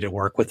continue to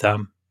work with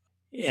them.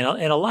 And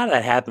a lot of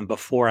that happened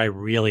before I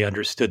really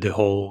understood the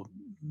whole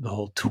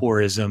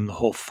tourism, the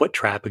whole foot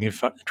traffic in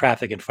front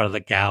of the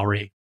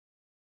gallery.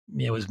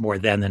 It was more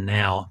then than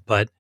now.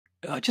 But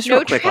just real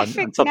No quick traffic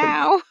on something.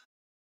 now.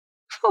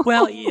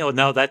 Well,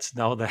 no, that's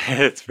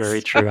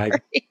very true. Sorry.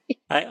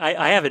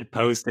 I haven't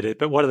posted it,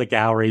 but one of the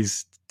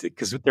galleries,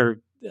 because there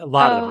a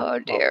lot of them are, Oh well,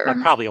 dear.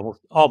 probably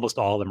almost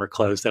all of them are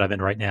closed that I'm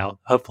in right now.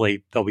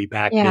 Hopefully they'll be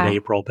back Yeah.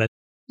 mid-April.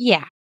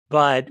 Yeah.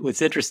 But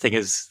what's interesting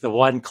is the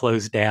one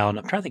closed down.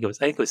 I'm trying to think. I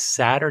think it was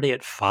Saturday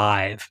at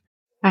 5,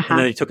 and Uh-huh.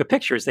 then they took a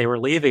picture as they were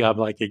leaving. I'm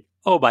like,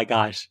 oh my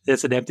gosh,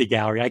 it's an empty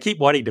gallery. I keep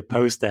wanting to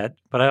post that,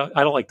 but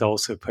I don't like to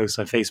also post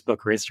on Facebook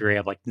or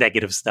Instagram like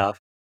negative stuff.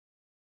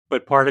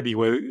 But part of me,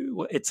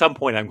 at some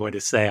point, I'm going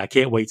to say, I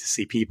can't wait to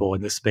see people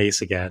in this space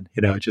again.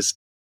 Just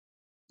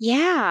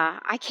Yeah,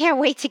 I can't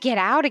wait to get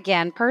out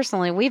again.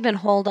 Personally, we've been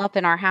holed up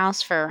in our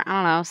house for, I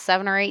don't know,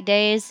 7 or 8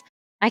 days.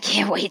 I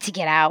can't wait to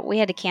get out. We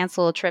had to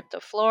cancel a trip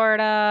to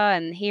Florida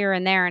and here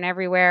and there and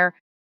everywhere.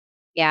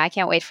 Yeah, I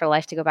can't wait for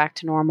life to go back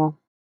to normal.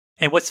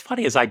 And what's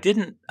funny is I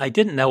didn't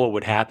know what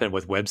would happen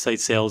with website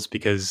sales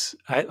because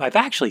I've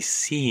actually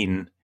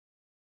seen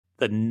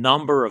the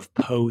number of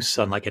posts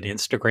on like an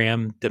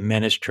Instagram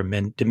diminished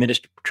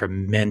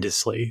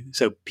tremendously.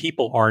 So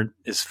people aren't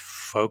as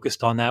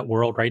focused on that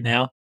world right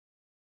now.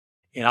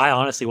 And I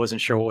honestly wasn't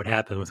sure what would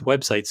happen with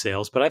website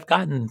sales, but I've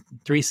gotten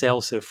 3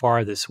 sales so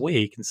far this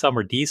week, and some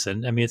are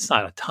decent. I mean, it's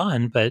not a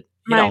ton, but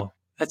Right.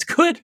 that's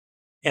good.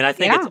 And I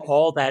think it's Yeah.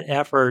 all that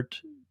effort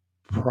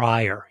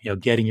prior,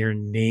 getting your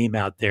name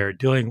out there,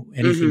 doing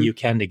anything Mhm. you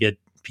can to get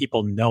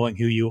people knowing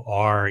who you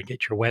are and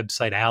get your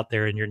website out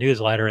there and your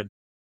newsletter. And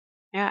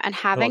Yeah, and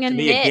well, having a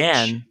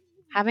niche,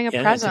 having a and to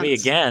me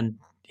presence. again,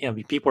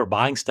 people are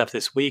buying stuff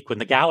this week when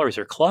the galleries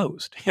are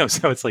closed.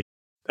 So it's like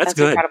That's That's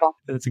good. incredible.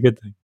 That's a good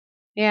thing.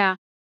 Yeah.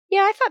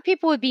 Yeah, I thought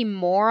people would be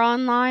more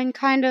online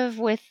kind of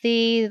with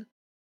the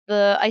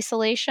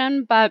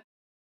isolation, but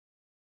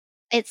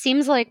it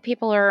seems like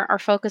people are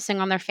focusing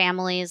on their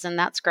families, and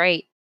that's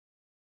great.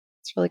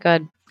 It's really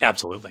good.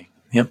 Absolutely.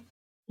 Yep.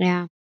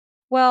 Yeah.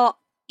 Well,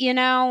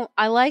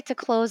 I like to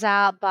close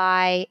out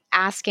by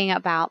asking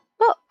about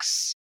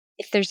books.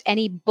 If there's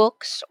any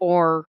books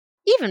or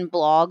even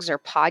blogs or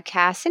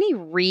podcasts, any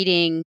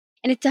reading,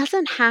 and it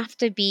doesn't have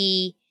to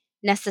be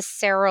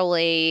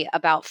necessarily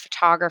about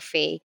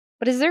photography,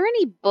 but is there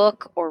any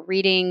book or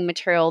reading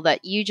material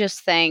that you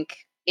just think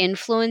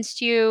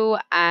influenced you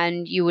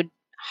and you would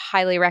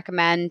highly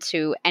recommend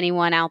to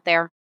anyone out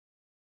there?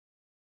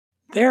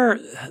 There,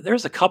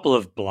 there's a couple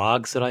of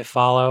blogs that I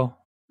follow,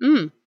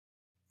 Mm,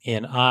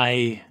 and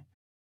I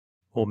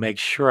will make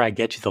sure I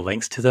get you the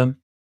links to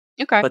them.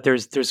 okay. But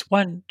there's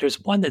one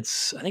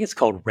that's I think it's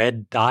called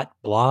Red Dot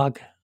Blog.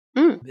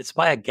 Mm. It's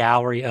by a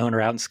gallery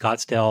owner out in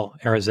Scottsdale,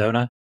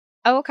 Arizona.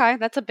 Oh, okay.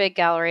 That's a big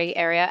gallery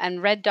area.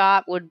 And red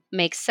dot would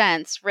make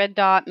sense. Red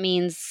dot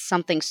means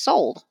something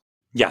sold.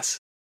 Yes,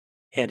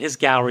 and his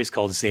gallery is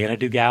called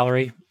Xanadu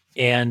Gallery,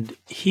 and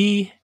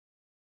he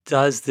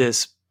does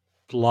this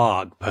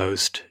blog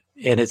post,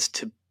 and it's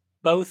to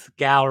both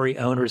gallery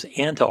owners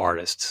and to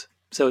artists.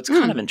 So it's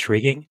kind Mm, of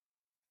intriguing.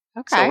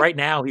 So okay. right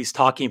now he's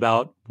talking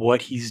about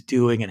what he's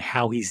doing and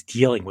how he's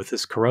dealing with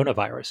this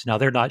coronavirus. Now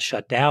they're not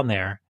shut down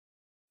there,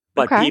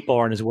 but Okay. people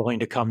aren't as willing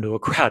to come to a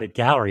crowded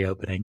gallery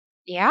opening.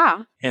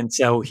 Yeah. And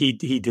so he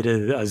did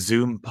a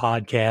Zoom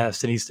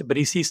podcast, and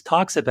he's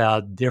talks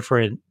about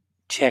different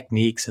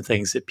techniques and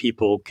things that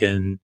people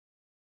can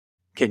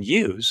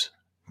use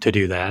to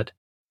do that.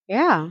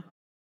 Yeah.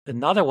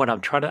 Another one I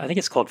think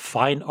it's called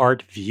Fine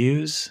Art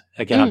Views.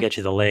 Again, I'll Mm, get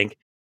you the link.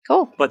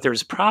 cool. But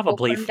there's We'll put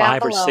probably them down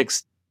below.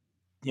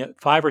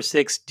 5 or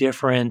 6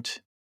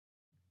 different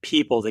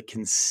people that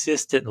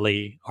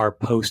consistently are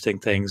posting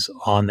things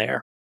on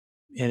there.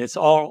 And it's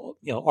all,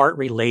 art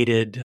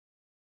related.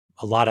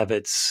 A lot of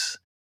it's,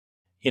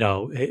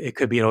 it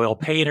could be an oil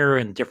painter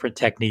and different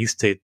techniques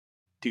to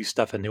do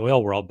stuff in the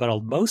oil world,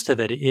 but most of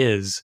it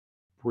is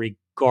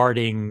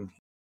regarding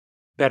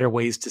better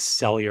ways to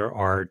sell your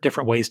art,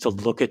 different ways to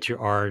look at your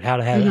art, how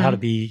to Hmm.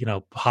 be,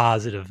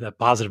 positive, a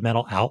positive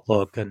mental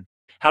outlook, and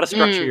how to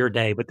structure Mm, your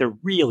day. But they're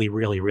really,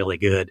 really, really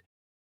good.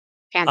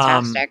 Um,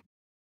 fantastic.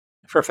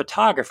 for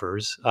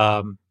photographers,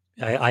 I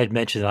had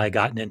mentioned that I had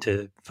gotten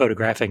into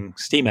photographing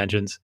steam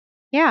engines,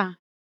 Yeah.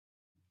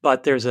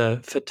 but was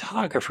a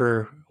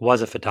photographer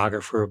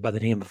by the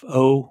name of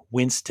O.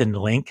 Winston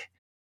Link,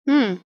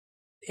 Mm,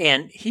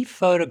 and he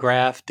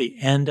photographed the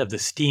end of the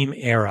steam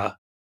era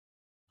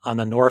on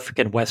the Norfolk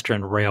and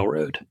Western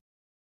Railroad.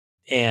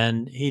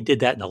 And he did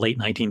that in the late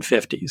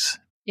 1950s.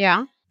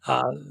 yeah.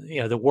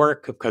 The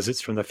work, because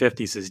it's from the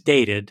 50s, is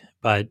dated,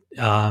 but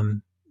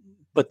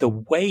the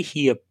way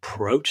he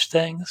approached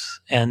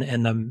things and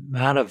the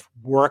amount of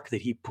work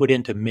that he put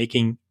into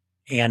making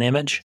an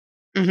image,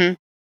 Hmm.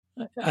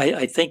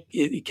 I think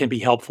it can be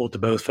helpful to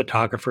both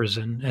photographers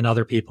and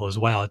other people as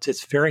well.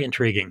 It's very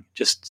intriguing.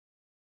 Just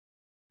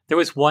there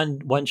was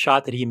one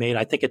shot that he made.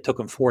 I think it took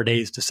him 4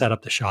 days to set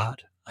up the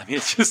shot. I mean,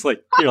 it's just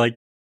like you're like,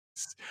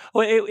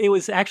 well, it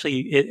was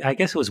actually, I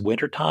guess it was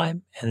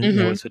wintertime, and there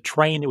Hmm. was a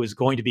train that was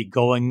going to be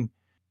going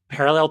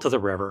parallel to the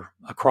river,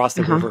 across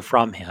the Uh-huh. river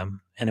from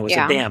him, and there was a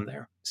Yeah. dam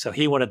there. So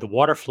he wanted the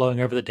water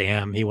flowing over the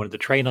dam. He wanted the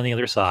train on the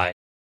other side,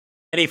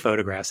 and he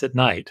photographs at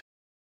night,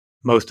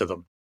 most of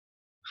them.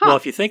 Well, Huh.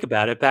 if you think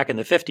about it, back in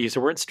the 50s,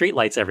 there weren't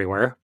streetlights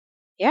everywhere.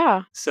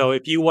 Yeah. So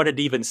if you wanted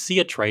to even see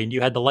a train,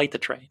 you had to light the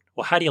train.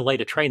 Well, how do you light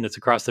a train that's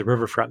across the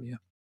river from you?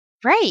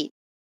 Right.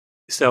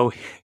 So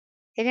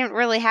They didn't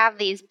really have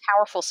these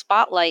powerful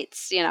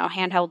spotlights,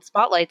 handheld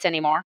spotlights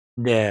anymore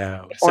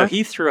no. So before.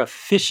 he threw a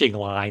fishing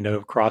line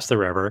across the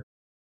river.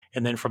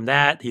 And then from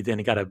that, he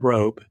then got a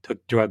rope,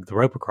 drug the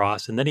rope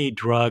across, and then he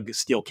drug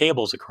steel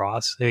cables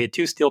across. So he had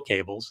 2 steel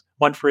cables,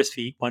 one for his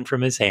feet, one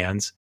from his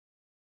hands.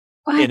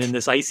 And in What?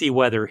 this icy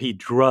weather, he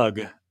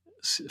drug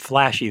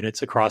flash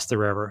units across the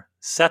river,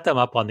 set them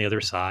up on the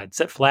other side,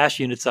 set flash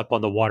units up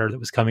on the water that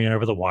was coming in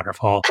over the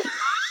waterfall,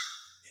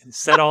 and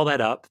set all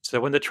that up. So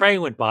when the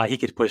train went by, he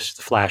could push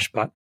the flash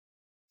button.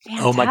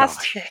 Oh my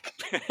gosh.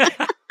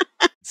 Fantastic.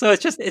 So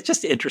it's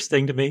just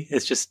interesting to me.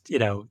 It's just,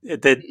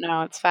 that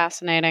No, it's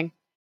fascinating.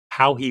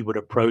 how he would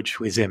approach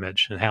his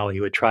image and how he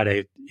would try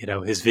to,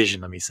 his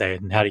vision, let me say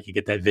it, and how he could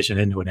get that vision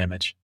into an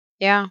image.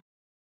 Yeah.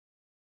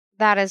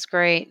 That is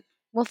great.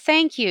 Well,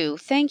 thank you.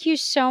 Thank you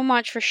so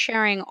much for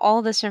sharing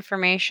all this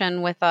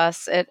information with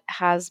us. It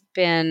has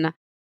been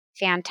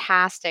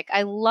fantastic.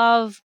 I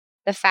love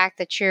the fact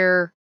that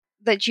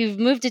you've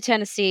moved to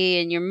Tennessee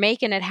and you're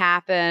making it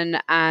happen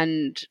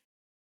and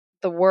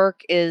the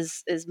work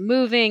is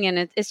moving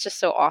and it's just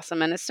so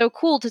awesome and it's so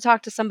cool to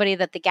talk to somebody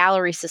that the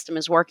gallery system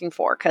is working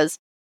for cuz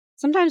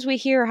sometimes we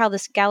hear how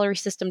this gallery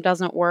system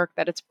doesn't work,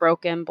 that it's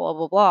broken, blah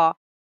blah blah.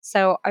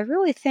 So, I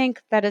really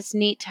think that it's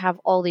neat to have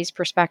all these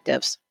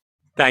perspectives.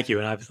 Thank you.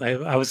 And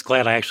I was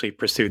glad I actually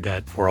pursued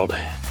that world.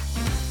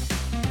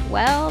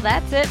 Well,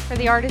 that's it for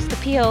the Artist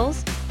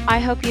Appeals. I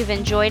hope you've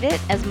enjoyed it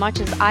as much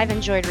as I've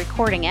enjoyed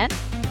recording it.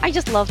 I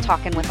just love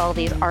talking with all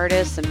these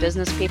artists and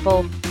business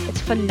people.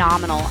 It's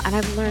phenomenal, and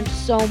I've learned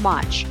so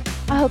much.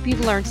 I hope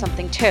you've learned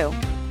something too.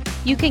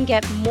 You can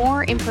get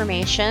more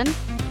information.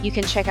 You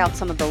can check out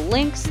some of the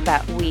links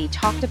that we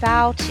talked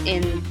about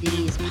in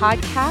these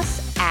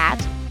podcasts at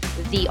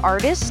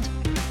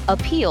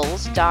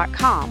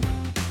theartistappeals.com.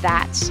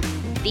 That's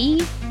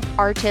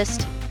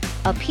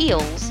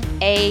theartistappeals,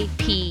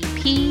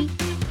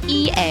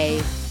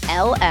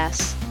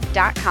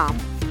 APPEALS.com.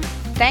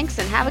 Thanks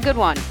and have a good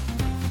one.